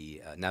 How would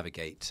he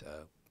navigate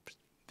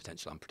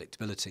potential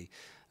unpredictability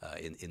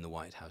in the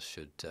White House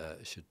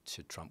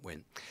should Trump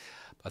win?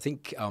 But I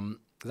think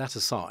that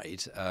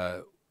aside,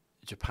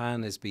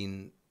 Japan has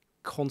been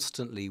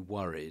constantly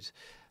worried,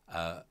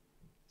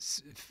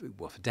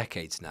 for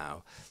decades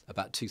now,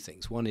 about two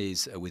things. One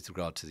is with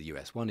regard to the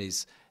US. One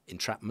is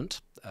entrapment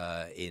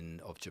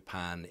of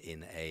Japan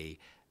in a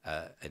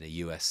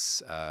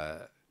US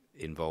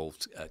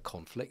involved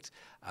conflict,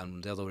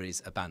 and the other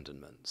is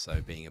abandonment.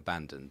 So being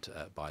abandoned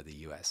by the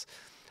US.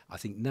 I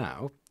think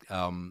now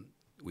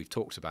we've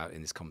talked about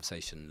in this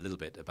conversation a little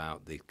bit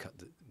about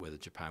whether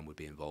Japan would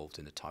be involved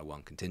in a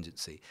Taiwan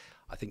contingency.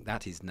 I think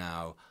that is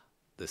now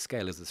the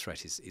scale of the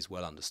threat is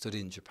well understood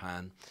in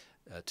Japan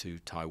to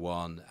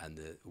Taiwan, and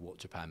what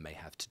Japan may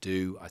have to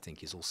do, I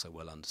think, is also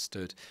well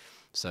understood.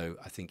 So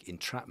I think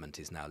entrapment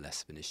is now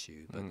less of an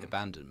issue, but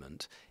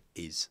abandonment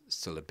is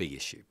still a big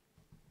issue.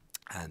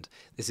 And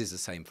this is the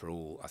same for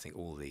all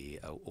the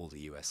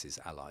US's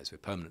allies. We're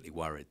permanently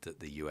worried that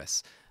the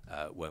US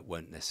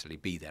won't necessarily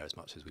be there as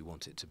much as we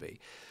want it to be.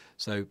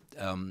 So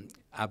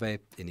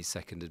Abe, in his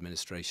second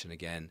administration,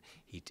 again,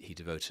 he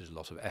devoted a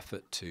lot of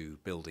effort to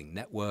building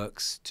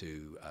networks.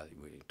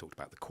 We talked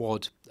about the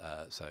Quad,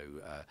 so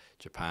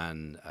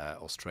Japan,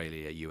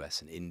 Australia,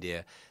 US, and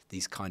India.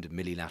 These kind of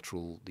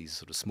multilateral, these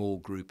sort of small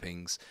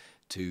groupings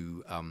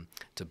to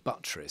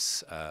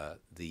buttress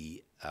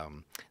the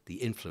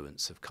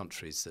influence of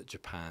countries that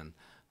Japan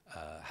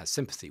has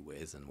sympathy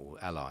with, or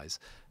allies,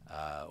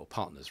 or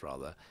partners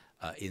rather,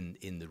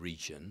 in the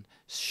region,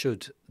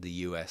 should the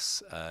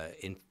US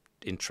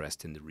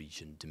interest in the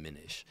region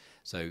diminish.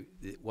 So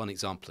one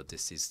example of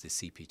this is the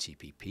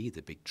CPTPP,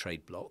 the big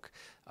trade bloc.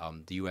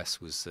 The US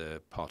was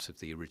part of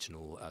the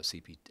original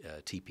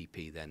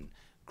TPP then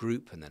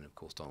group, and then of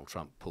course Donald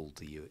Trump pulled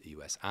the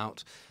US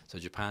out. So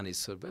Japan is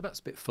sort of,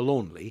 that's a bit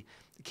forlornly,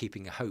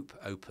 keeping a hope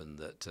open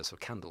that sort of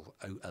candle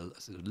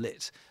sort of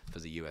lit for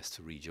the US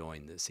to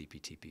rejoin the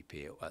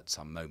CPTPP at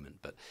some moment.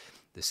 But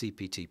the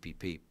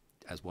CPTPP,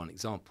 as one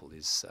example,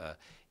 is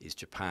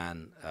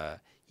Japan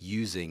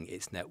using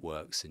its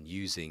networks and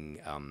using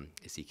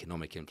its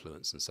economic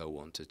influence and so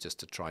on to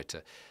try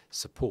to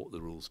support the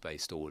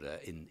rules-based order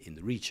in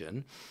the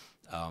region.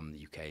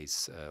 The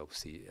UK's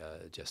obviously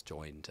just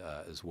joined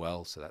as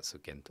well, so that's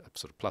again a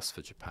sort of plus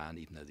for Japan,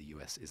 even though the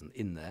US isn't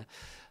in there.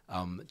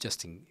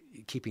 Just in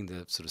keeping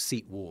the sort of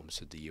seat warm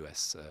should the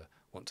US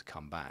want to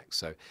come back.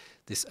 So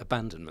this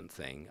abandonment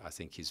thing, I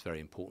think, is very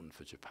important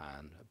for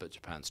Japan, but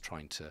Japan's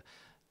trying to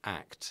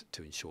act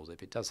to ensure that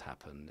if it does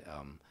happen,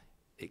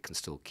 it can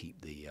still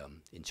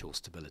ensure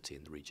stability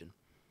in the region.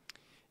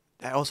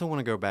 I also want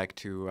to go back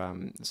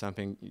to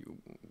something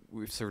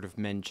we've sort of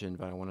mentioned,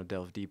 but I want to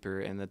delve deeper,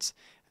 and that's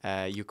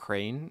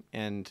Ukraine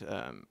and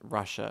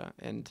Russia.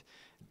 And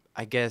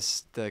I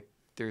guess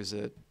there's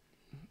a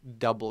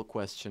double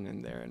question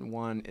in there. And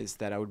one is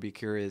that I would be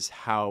curious,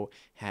 how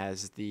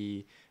has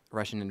the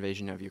Russian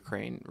invasion of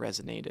Ukraine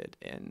resonated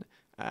in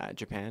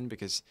Japan?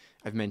 Because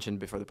I've mentioned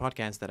before the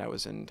podcast that I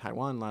was in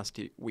Taiwan last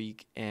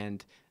week,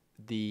 and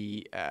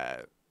the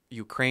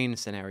Ukraine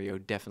scenario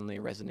definitely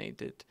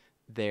resonated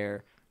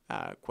there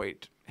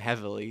quite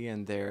heavily,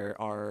 and there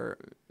are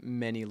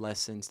many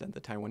lessons that the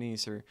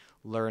Taiwanese are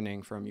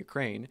learning from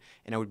Ukraine.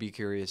 And I would be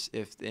curious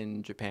if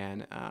in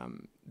Japan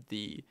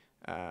the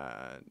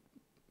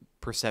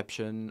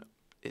perception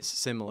is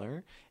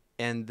similar.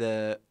 And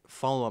the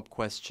follow-up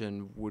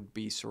question would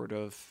be sort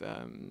of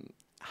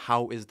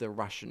how is the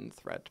Russian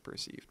threat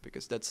perceived?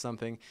 Because that's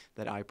something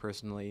that I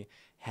personally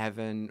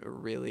haven't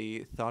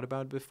really thought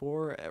about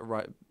before,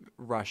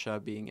 Russia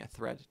being a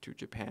threat to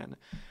Japan.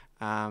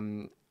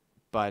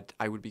 But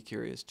I would be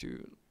curious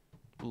to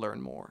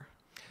learn more.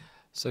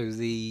 So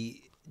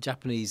the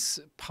Japanese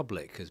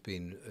public has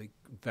been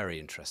very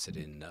interested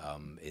in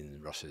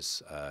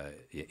Russia's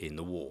in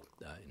the war,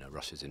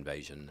 Russia's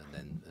invasion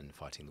and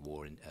fighting the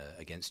war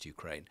against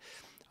Ukraine.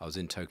 I was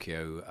in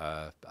Tokyo,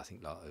 I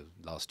think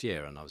last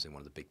year, and I was in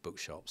one of the big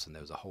bookshops, and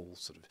there was a whole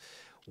sort of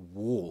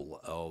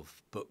wall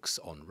of books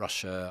on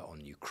Russia,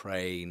 on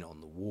Ukraine,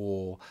 on the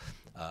war,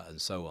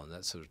 and so on.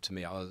 That sort of, to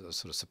me, I was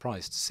sort of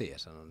surprised to see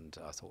it, and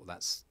I thought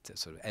that's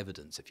sort of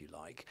evidence, if you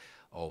like,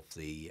 of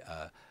the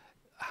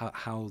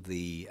how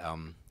the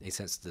in a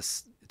sense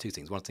this two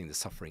things. One thing, the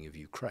suffering of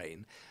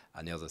Ukraine,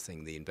 and the other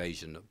thing, the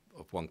invasion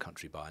of one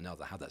country by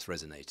another. How that's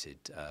resonated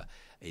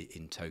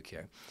in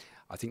Tokyo.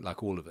 I think,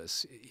 like all of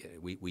us,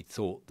 we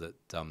thought that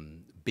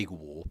big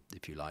war,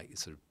 if you like,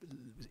 sort of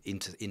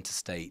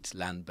interstate,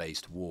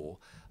 land-based war,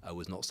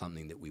 was not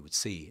something that we would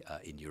see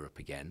in Europe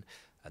again.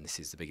 And this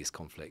is the biggest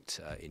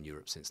conflict in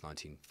Europe since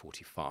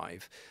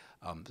 1945.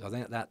 So I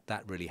think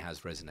that really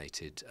has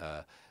resonated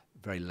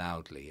very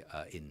loudly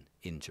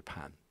in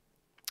Japan.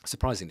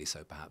 Surprisingly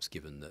so, perhaps,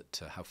 given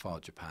that how far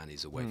Japan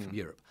is away from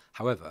Europe.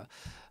 However,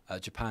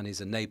 Japan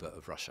is a neighbour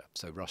of Russia,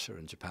 so Russia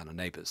and Japan are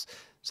neighbours.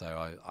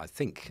 So I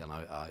think, and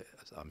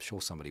I'm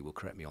sure somebody will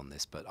correct me on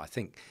this, but I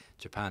think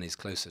Japan is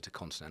closer to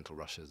continental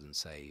Russia than,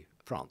 say,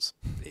 France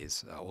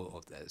is.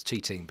 Or it's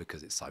cheating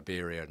because it's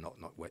Siberia,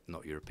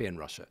 not European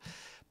Russia.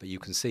 But you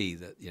can see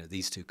that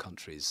these two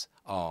countries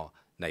are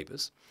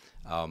neighbours,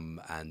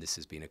 and this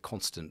has been a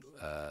constant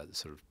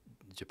sort of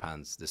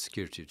the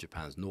security of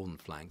Japan's northern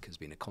flank has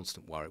been a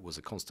constant worry. It was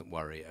a constant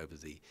worry over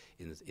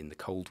in the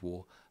Cold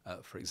War,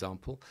 for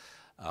example.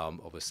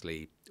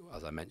 Obviously,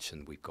 as I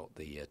mentioned, we've got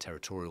the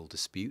territorial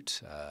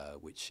dispute,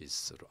 which is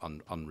sort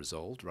of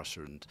unresolved.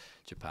 Russia and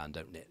Japan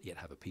don't yet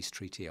have a peace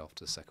treaty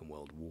after the Second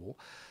World War,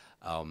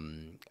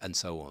 and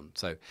so on.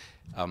 So,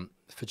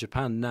 for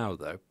Japan now,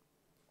 though,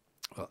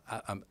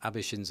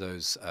 Abe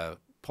Shinzo's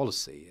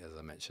policy, as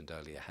I mentioned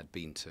earlier, had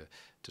been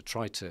to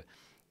try to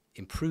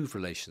improve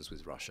relations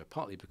with Russia,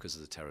 partly because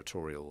of the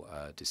territorial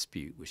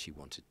dispute which he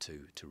wanted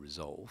to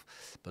resolve,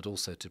 but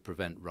also to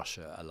prevent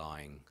Russia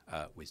allying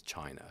with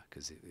China,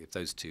 because if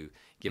those two,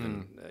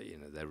 given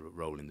their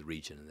role in the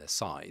region and their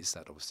size,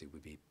 that obviously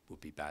would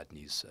be bad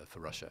news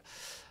for Russia.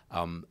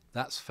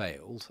 That's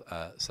failed.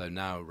 So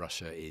now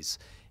Russia is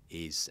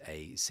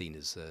seen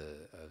as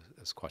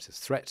quite a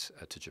threat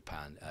to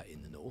Japan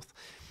in the north.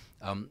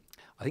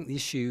 I think the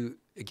issue,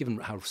 given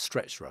how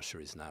stretched Russia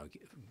is now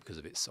because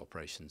of its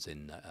operations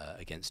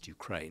against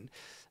Ukraine,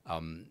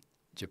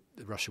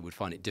 Russia would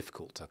find it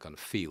difficult to kind of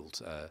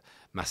field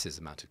massive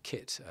amount of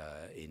kit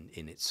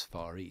in its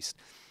Far East.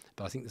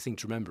 But I think the thing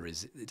to remember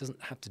is it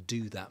doesn't have to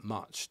do that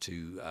much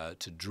to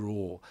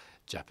draw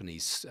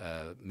Japanese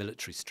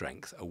military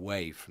strength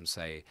away from,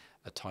 say,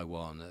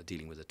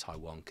 dealing with a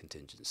Taiwan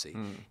contingency.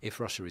 If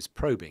Russia is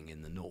probing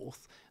in the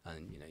north,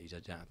 and you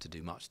don't have to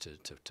do much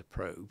to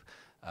probe,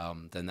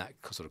 then that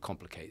sort of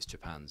complicates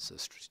Japan's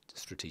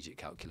strategic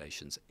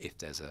calculations if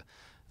there's a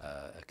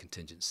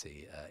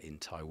contingency in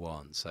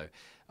Taiwan. So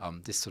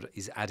this sort of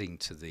is adding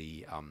to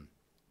the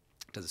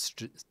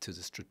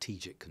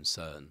strategic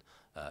concern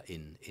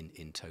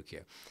in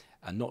Tokyo,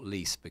 and not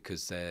least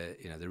because there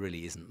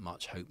really isn't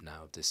much hope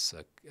now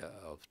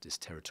of this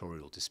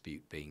territorial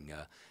dispute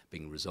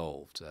being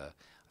resolved.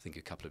 I think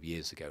a couple of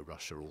years ago,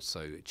 Russia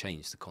also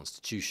changed the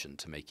constitution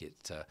to make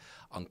it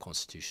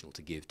unconstitutional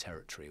to give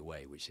territory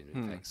away, which in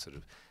effect sort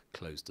of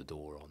closed the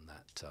door on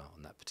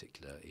that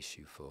particular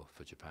issue for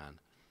Japan.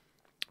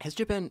 Has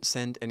Japan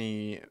sent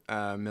any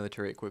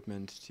military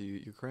equipment to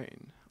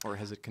Ukraine, or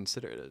has it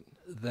considered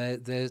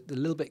it? They're a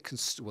little bit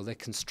they're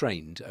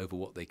constrained over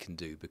what they can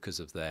do because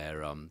of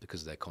their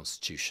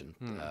constitution,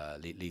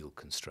 legal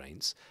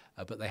constraints.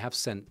 But they have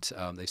sent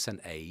they've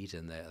sent aid,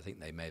 and I think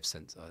they may have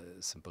sent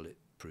some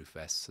bulletproof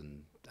vests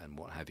and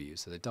what have you.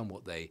 So they've done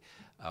what they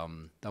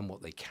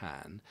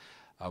can.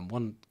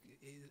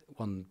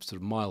 One sort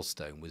of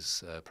milestone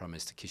was Prime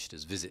Minister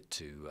Kishida's visit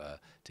to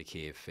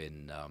Kiev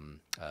in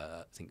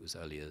I think it was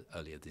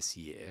earlier this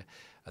year,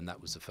 and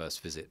that was the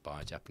first visit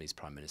by a Japanese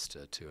Prime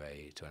Minister to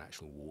an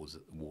actual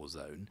war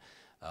zone.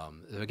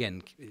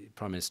 Again,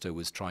 Prime Minister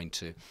was trying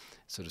to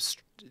sort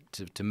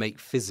of to make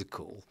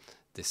physical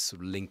this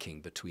sort of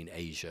linking between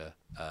Asia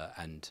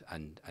and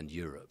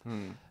Europe.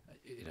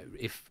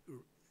 If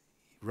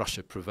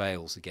Russia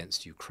prevails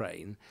against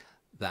Ukraine,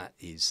 that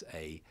is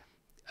a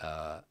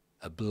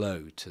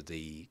blow to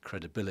the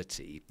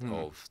credibility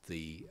of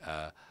the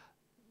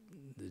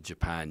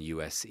Japan,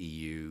 US,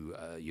 EU,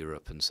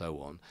 Europe, and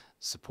so on,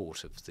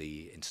 support of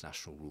the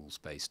international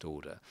rules-based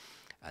order.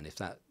 And if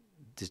that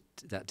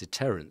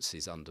deterrence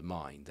is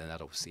undermined, then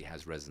that obviously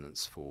has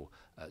resonance for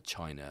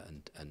China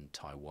and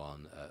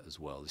Taiwan as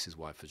well. This is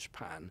why for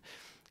Japan,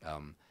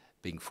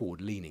 being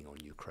forward-leaning on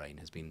Ukraine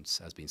has been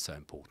so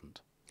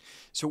important.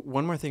 So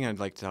one more thing I'd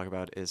like to talk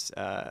about is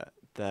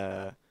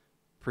the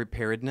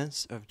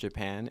preparedness of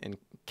Japan in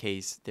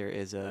case there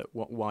is a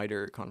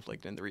wider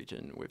conflict in the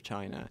region with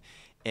China.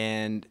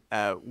 And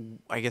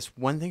I guess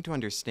one thing to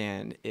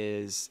understand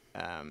is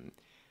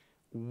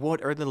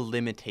what are the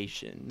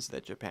limitations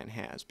that Japan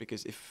has?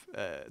 Because if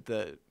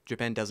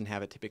Japan doesn't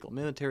have a typical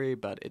military,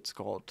 but it's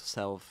called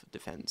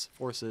self-defense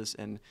forces,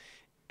 and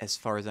as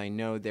far as I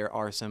know, there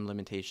are some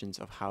limitations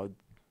of how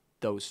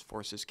those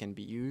forces can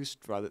be used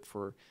rather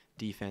for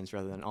defense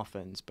rather than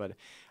offense. But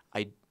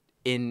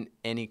in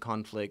any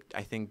conflict,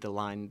 I think the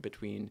line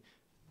between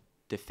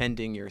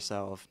defending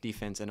yourself,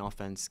 defense and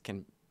offense,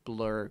 can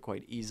blur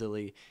quite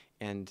easily,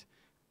 and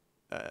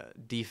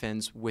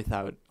defense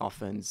without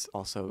offense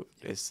also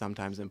is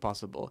sometimes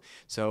impossible.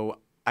 So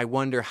I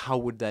wonder how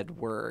would that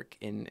work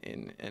in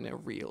a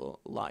real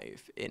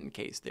life in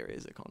case there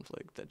is a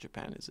conflict that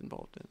Japan is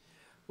involved in.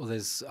 Well,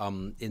 there's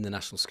in the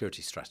National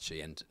Security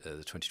Strategy and the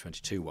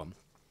 2022 one,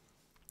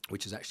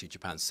 which is actually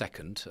Japan's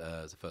second.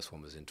 The first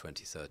one was in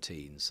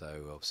 2013,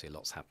 so obviously a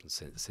lot's happened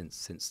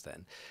since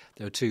then.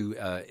 There are two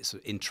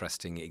sort of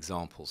interesting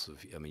examples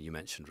of. I mean, you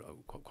mentioned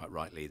quite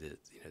rightly that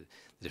the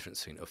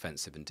difference between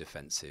offensive and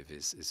defensive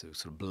is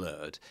sort of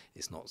blurred.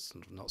 It's not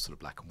sort of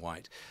black and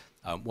white.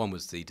 One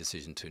was the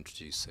decision to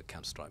introduce a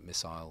counter-strike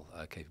missile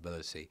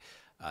capability.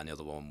 And the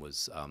other one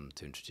was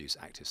to introduce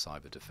active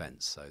cyber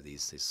defence. So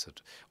these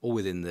sort of all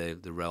within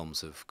the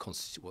realms of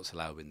what's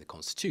allowed in the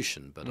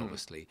Constitution, but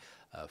obviously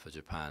for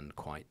Japan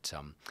quite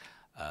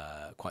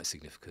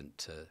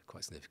significant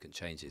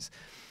changes.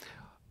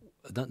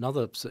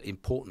 Another sort of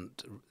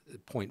important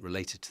point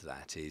related to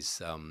that is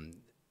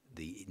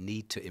the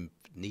need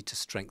to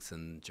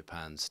strengthen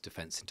Japan's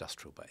defence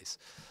industrial base.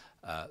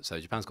 So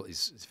Japan's got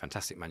these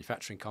fantastic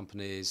manufacturing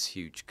companies,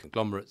 huge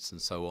conglomerates,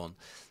 and so on.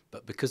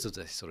 But because of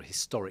the sort of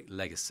historic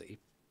legacy,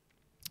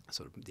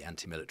 sort of the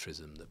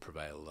anti-militarism that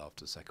prevailed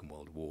after the Second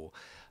World War,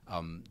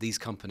 these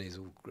companies,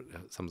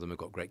 some of them have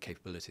got great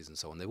capabilities and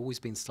so on. They've always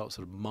been sort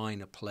of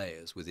minor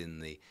players within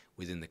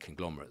the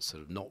conglomerates,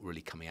 sort of not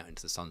really coming out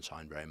into the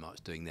sunshine very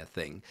much, doing their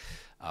thing,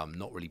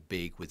 not really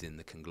big within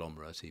the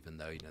conglomerate, even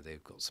though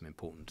they've got some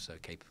important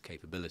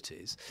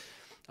capabilities,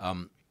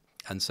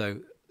 and so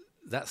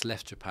that's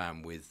left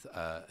Japan with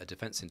a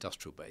defence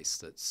industrial base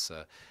that's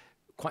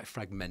quite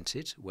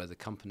fragmented, where the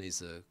companies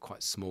are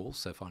quite small,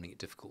 so finding it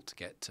difficult to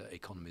get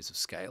economies of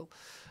scale,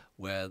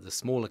 where the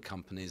smaller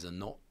companies are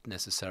not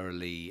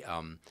necessarily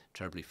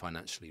terribly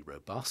financially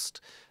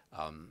robust,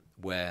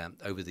 where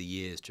over the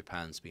years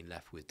Japan's been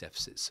left with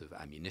deficits of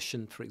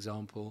ammunition, for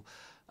example,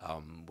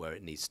 where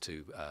it needs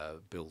to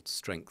build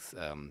strength,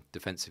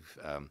 defensive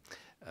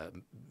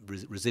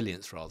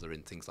resilience rather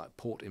in things like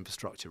port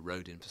infrastructure,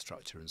 road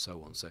infrastructure, and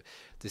so on. So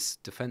this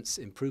defence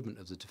improvement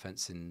of the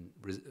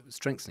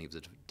strengthening of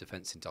the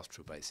defence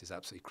industrial base is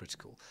absolutely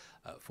critical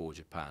for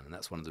Japan, and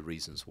that's one of the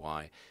reasons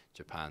why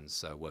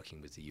Japan's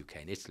working with the UK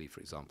and Italy, for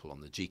example,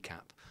 on the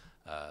GCAP,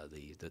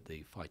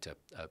 the fighter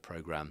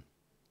programme.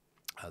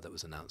 That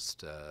was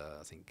announced,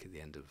 I think, at the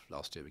end of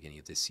last year, beginning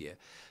of this year,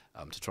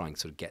 to try and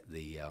sort of get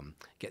the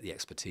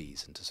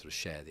expertise and to sort of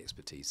share the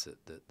expertise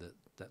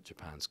that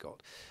Japan's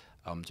got.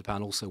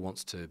 Japan also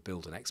wants to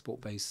build an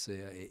export base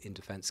in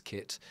defence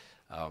kit.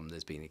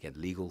 There's been again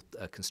legal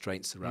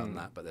constraints around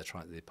that, but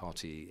the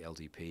party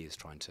LDP is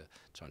trying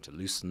to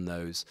loosen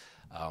those.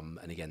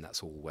 And again,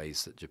 that's all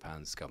ways that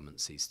Japan's government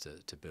sees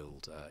to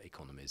build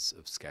economies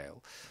of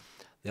scale.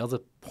 The other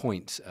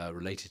point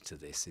related to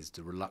this is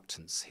the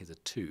reluctance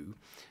hitherto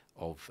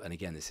of, and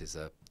again, this is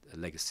a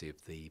legacy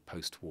of the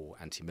post-war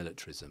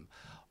anti-militarism,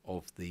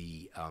 of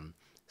the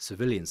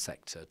civilian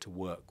sector to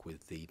work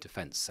with the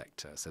defence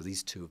sector. So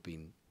these two have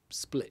been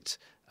split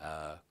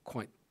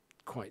quite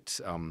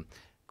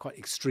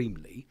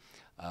extremely.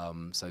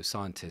 So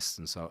scientists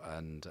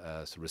and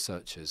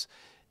researchers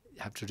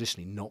have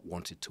traditionally not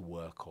wanted to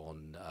work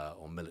on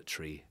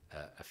military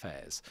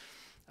affairs.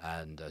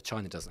 And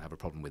China doesn't have a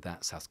problem with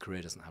that. South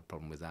Korea doesn't have a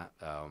problem with that.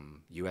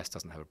 US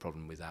doesn't have a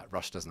problem with that.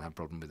 Russia doesn't have a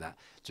problem with that.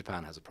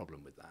 Japan has a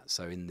problem with that.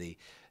 So in the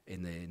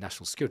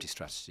National Security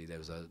Strategy, there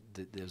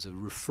was a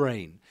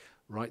refrain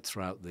right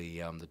throughout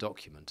the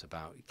document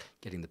about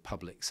getting the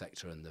public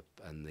sector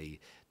and the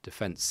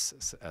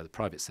defence, the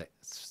private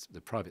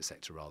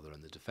sector rather,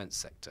 and the defence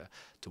sector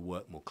to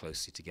work more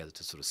closely together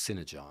to sort of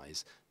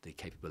synergise the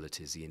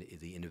capabilities,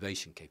 the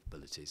innovation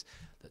capabilities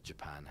that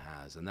Japan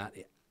has, and that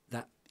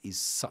is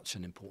such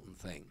an important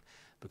thing,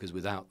 because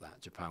without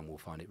that, Japan will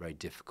find it very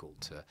difficult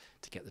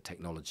to get the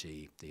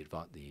technology, the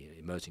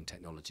emerging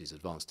technologies,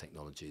 advanced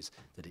technologies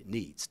that it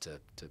needs to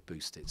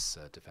boost its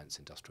defence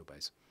industrial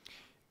base.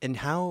 And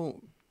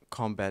how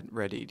combat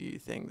ready do you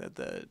think that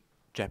the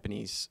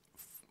Japanese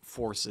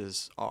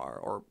forces are,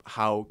 or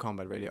how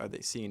combat ready are they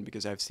seen?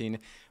 Because I've seen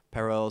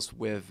parallels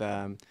with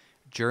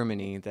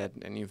Germany,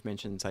 and you've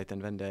mentioned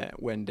Zeitenwende,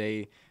 when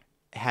they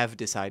have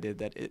decided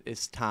that it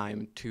is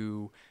time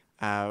to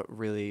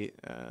really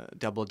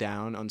double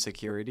down on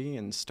security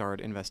and start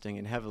investing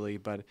in heavily,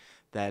 but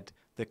that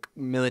the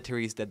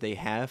militaries that they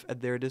have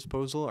at their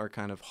disposal are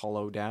kind of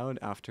hollowed out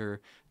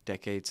after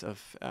decades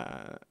of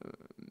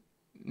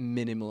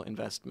minimal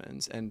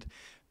investments. And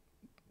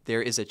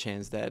there is a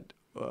chance that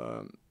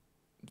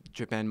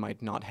Japan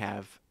might not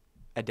have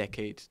a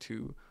decade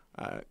to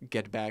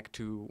get back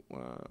to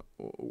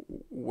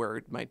where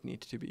it might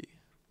need to be.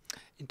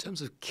 In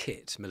terms of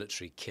kit,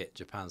 military kit,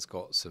 Japan's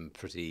got some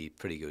pretty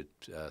good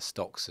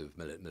stocks of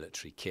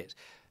military kit.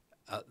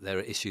 There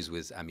are issues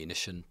with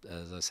ammunition,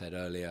 as I said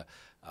earlier.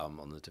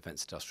 On the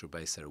defence industrial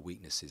base, there are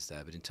weaknesses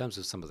there. But in terms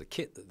of some of the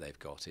kit that they've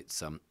got,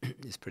 it's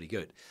it's pretty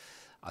good.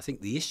 I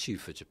think the issue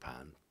for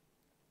Japan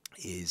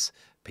is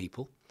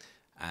people,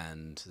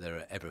 and there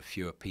are ever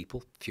fewer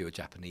people, fewer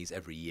Japanese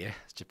every year.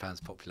 Japan's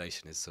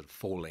population is sort of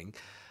falling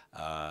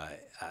at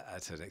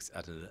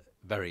a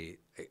very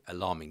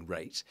alarming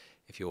rate.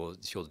 If you're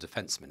the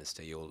defence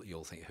minister,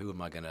 you'll think, who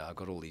am I going to? I've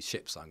got all these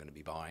ships I'm going to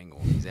be buying,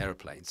 or these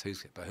aeroplanes.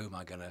 But who am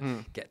I going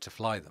to get to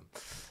fly them,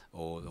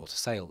 or to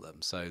sail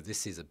them? So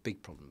this is a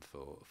big problem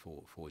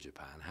for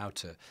Japan.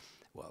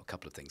 A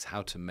couple of things.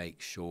 How to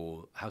make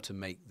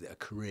a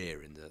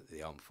career in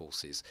the armed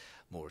forces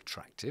more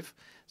attractive,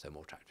 so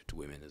more attractive to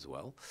women as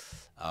well,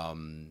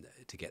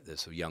 to get the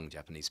sort of young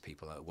Japanese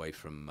people away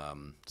from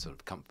sort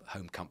of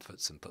home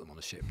comforts and put them on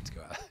a ship to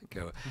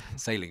go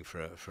sailing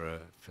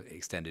for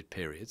extended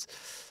periods.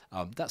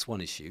 That's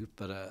one issue,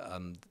 but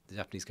the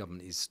Japanese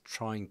government is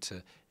trying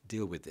to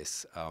deal with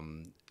this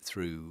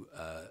through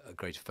a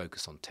greater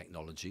focus on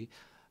technology.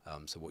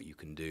 So what you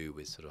can do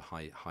with sort of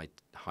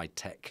high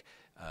tech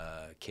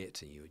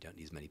kit, and you don't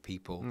need as many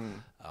people.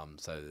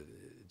 So the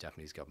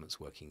Japanese government's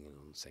working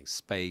on, say,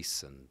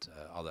 space and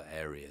other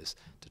areas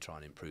to try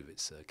and improve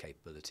its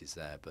capabilities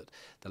there. But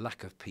the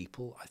lack of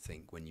people, I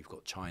think, when you've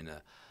got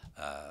China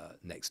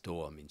next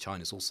door, I mean,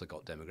 China's also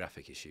got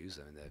demographic issues.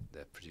 I mean,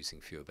 they're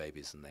producing fewer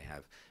babies than they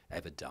have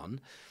ever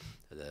done.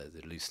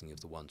 The loosening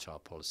of the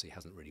one-child policy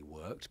hasn't really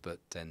worked, but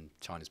then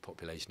China's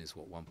population is,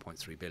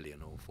 1.3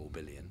 billion or 4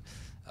 billion.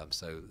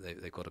 So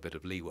they've got a bit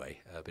of leeway,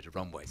 a bit of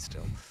runway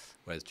still.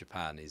 Whereas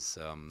Japan is,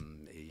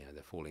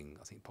 they're falling.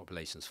 I think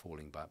population's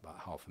falling by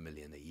about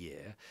 500,000 a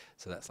year.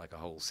 So that's like a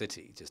whole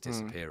city just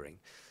disappearing,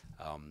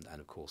 and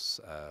of course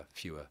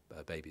fewer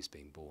babies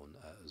being born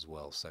as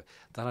well. So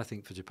that, I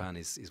think, for Japan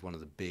is one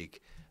of the big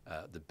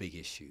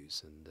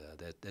issues, and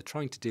they're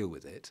trying to deal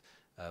with it,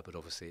 but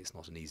obviously it's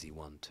not an easy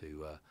one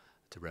to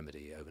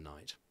remedy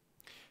overnight.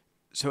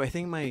 So I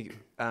think my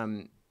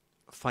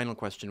final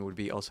question would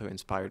be also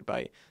inspired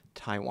by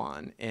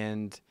Taiwan,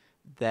 and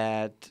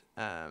that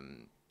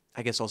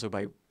I guess also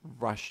by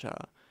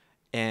Russia,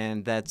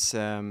 and that's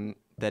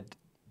that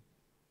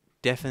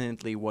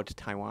definitely what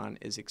Taiwan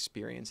is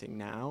experiencing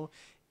now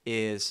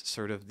is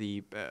sort of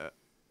the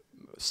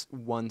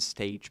one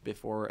stage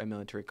before a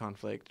military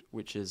conflict,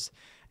 which is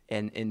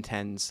an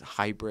intense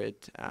hybrid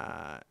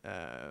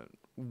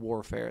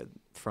warfare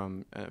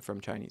from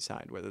Chinese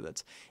side, whether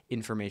that's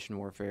information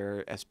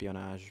warfare,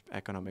 espionage,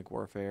 economic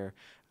warfare,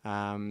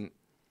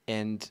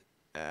 and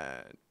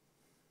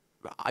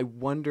I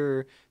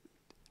wonder.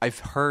 I've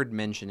heard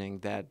mentioning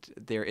that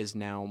there is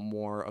now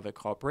more of a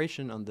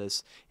cooperation on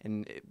this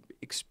and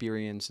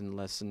experience and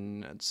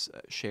lessons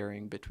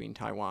sharing between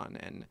Taiwan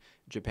and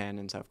Japan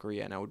and South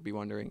Korea. And I would be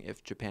wondering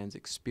if Japan's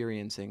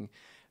experiencing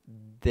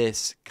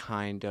this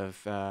kind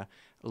of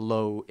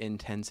low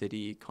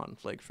intensity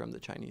conflict from the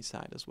Chinese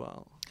side as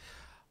well.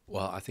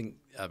 Well,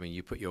 I mean,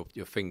 you put your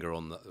finger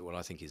on what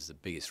I think is the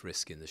biggest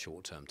risk in the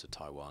short term to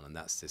Taiwan, and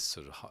that's this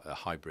sort of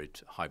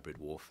hybrid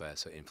warfare,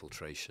 so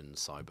infiltration,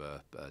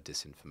 cyber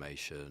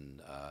disinformation,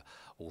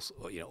 also,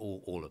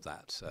 all of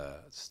that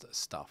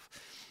stuff.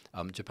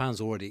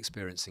 Japan's already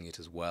experiencing it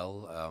as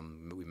well.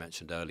 We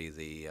mentioned earlier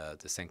the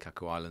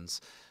Senkaku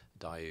Islands,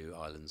 Diaoyu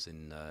Islands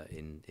in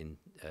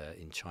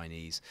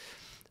Chinese.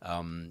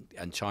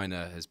 And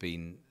China has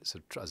been,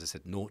 sort of, as I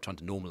said, trying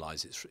to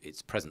normalise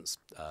its presence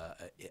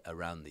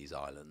around these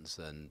islands,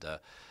 and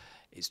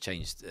it's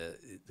changed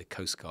the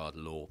Coast Guard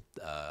law.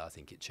 I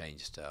think it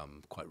changed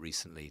quite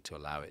recently to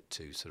allow it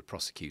to sort of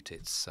prosecute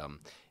its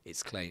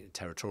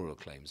territorial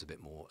claims a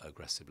bit more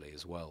aggressively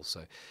as well.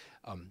 So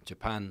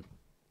Japan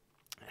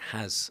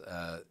has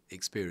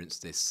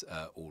experienced this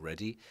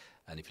already.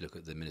 And if you look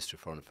at the Ministry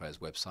of Foreign Affairs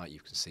website, you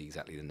can see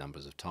exactly the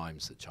numbers of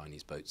times that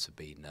Chinese boats have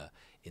been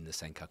in the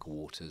Senkaku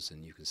waters,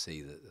 and you can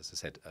see that, as I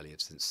said earlier,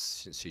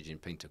 since Xi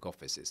Jinping took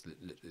office,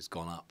 it's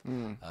gone up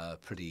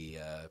pretty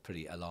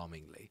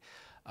alarmingly.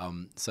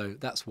 So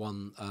that's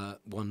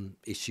one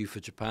issue for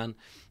Japan.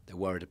 They're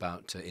worried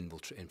about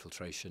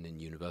infiltration in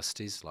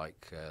universities,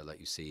 like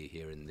you see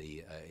here in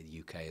the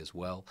UK as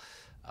well.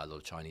 A lot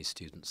of Chinese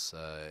students,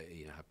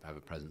 have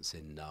a presence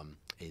in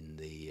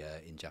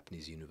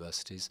Japanese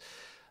universities.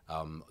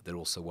 They're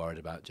also worried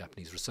about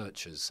Japanese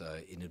researchers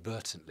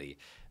inadvertently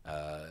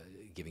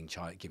giving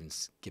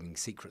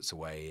secrets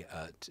away,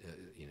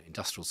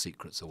 industrial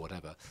secrets or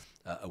whatever,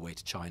 away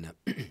to China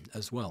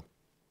as well.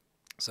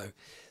 So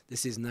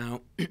this is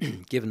now,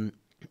 given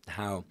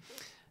how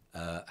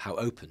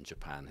open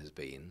Japan has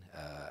been,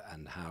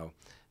 and how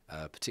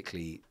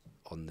particularly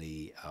on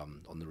the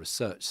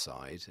research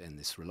side, and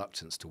this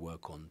reluctance to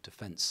work on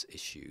defence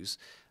issues.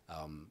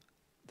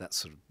 That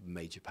sort of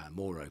made Japan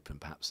more open,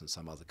 perhaps, than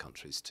some other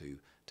countries to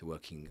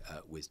working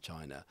with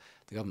China.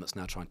 The government's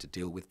now trying to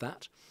deal with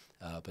that,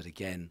 but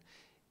again,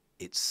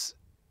 it's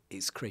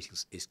it's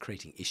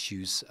creating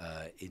issues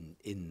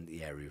in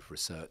the area of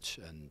research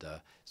and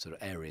sort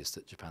of areas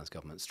that Japan's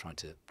government's trying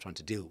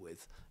to deal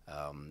with.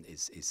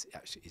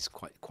 Is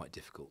quite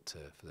difficult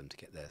for them to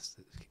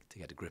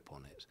get a grip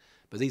on it.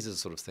 But these are the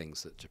sort of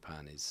things that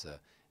Japan is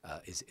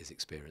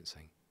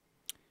experiencing.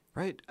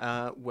 Right.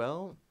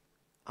 Well,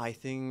 I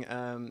think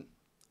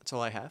that's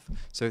all I have.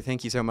 So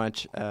thank you so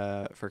much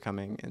for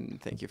coming, and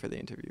thank you for the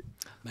interview.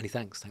 Many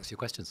thanks. Thanks for your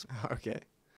questions. Okay.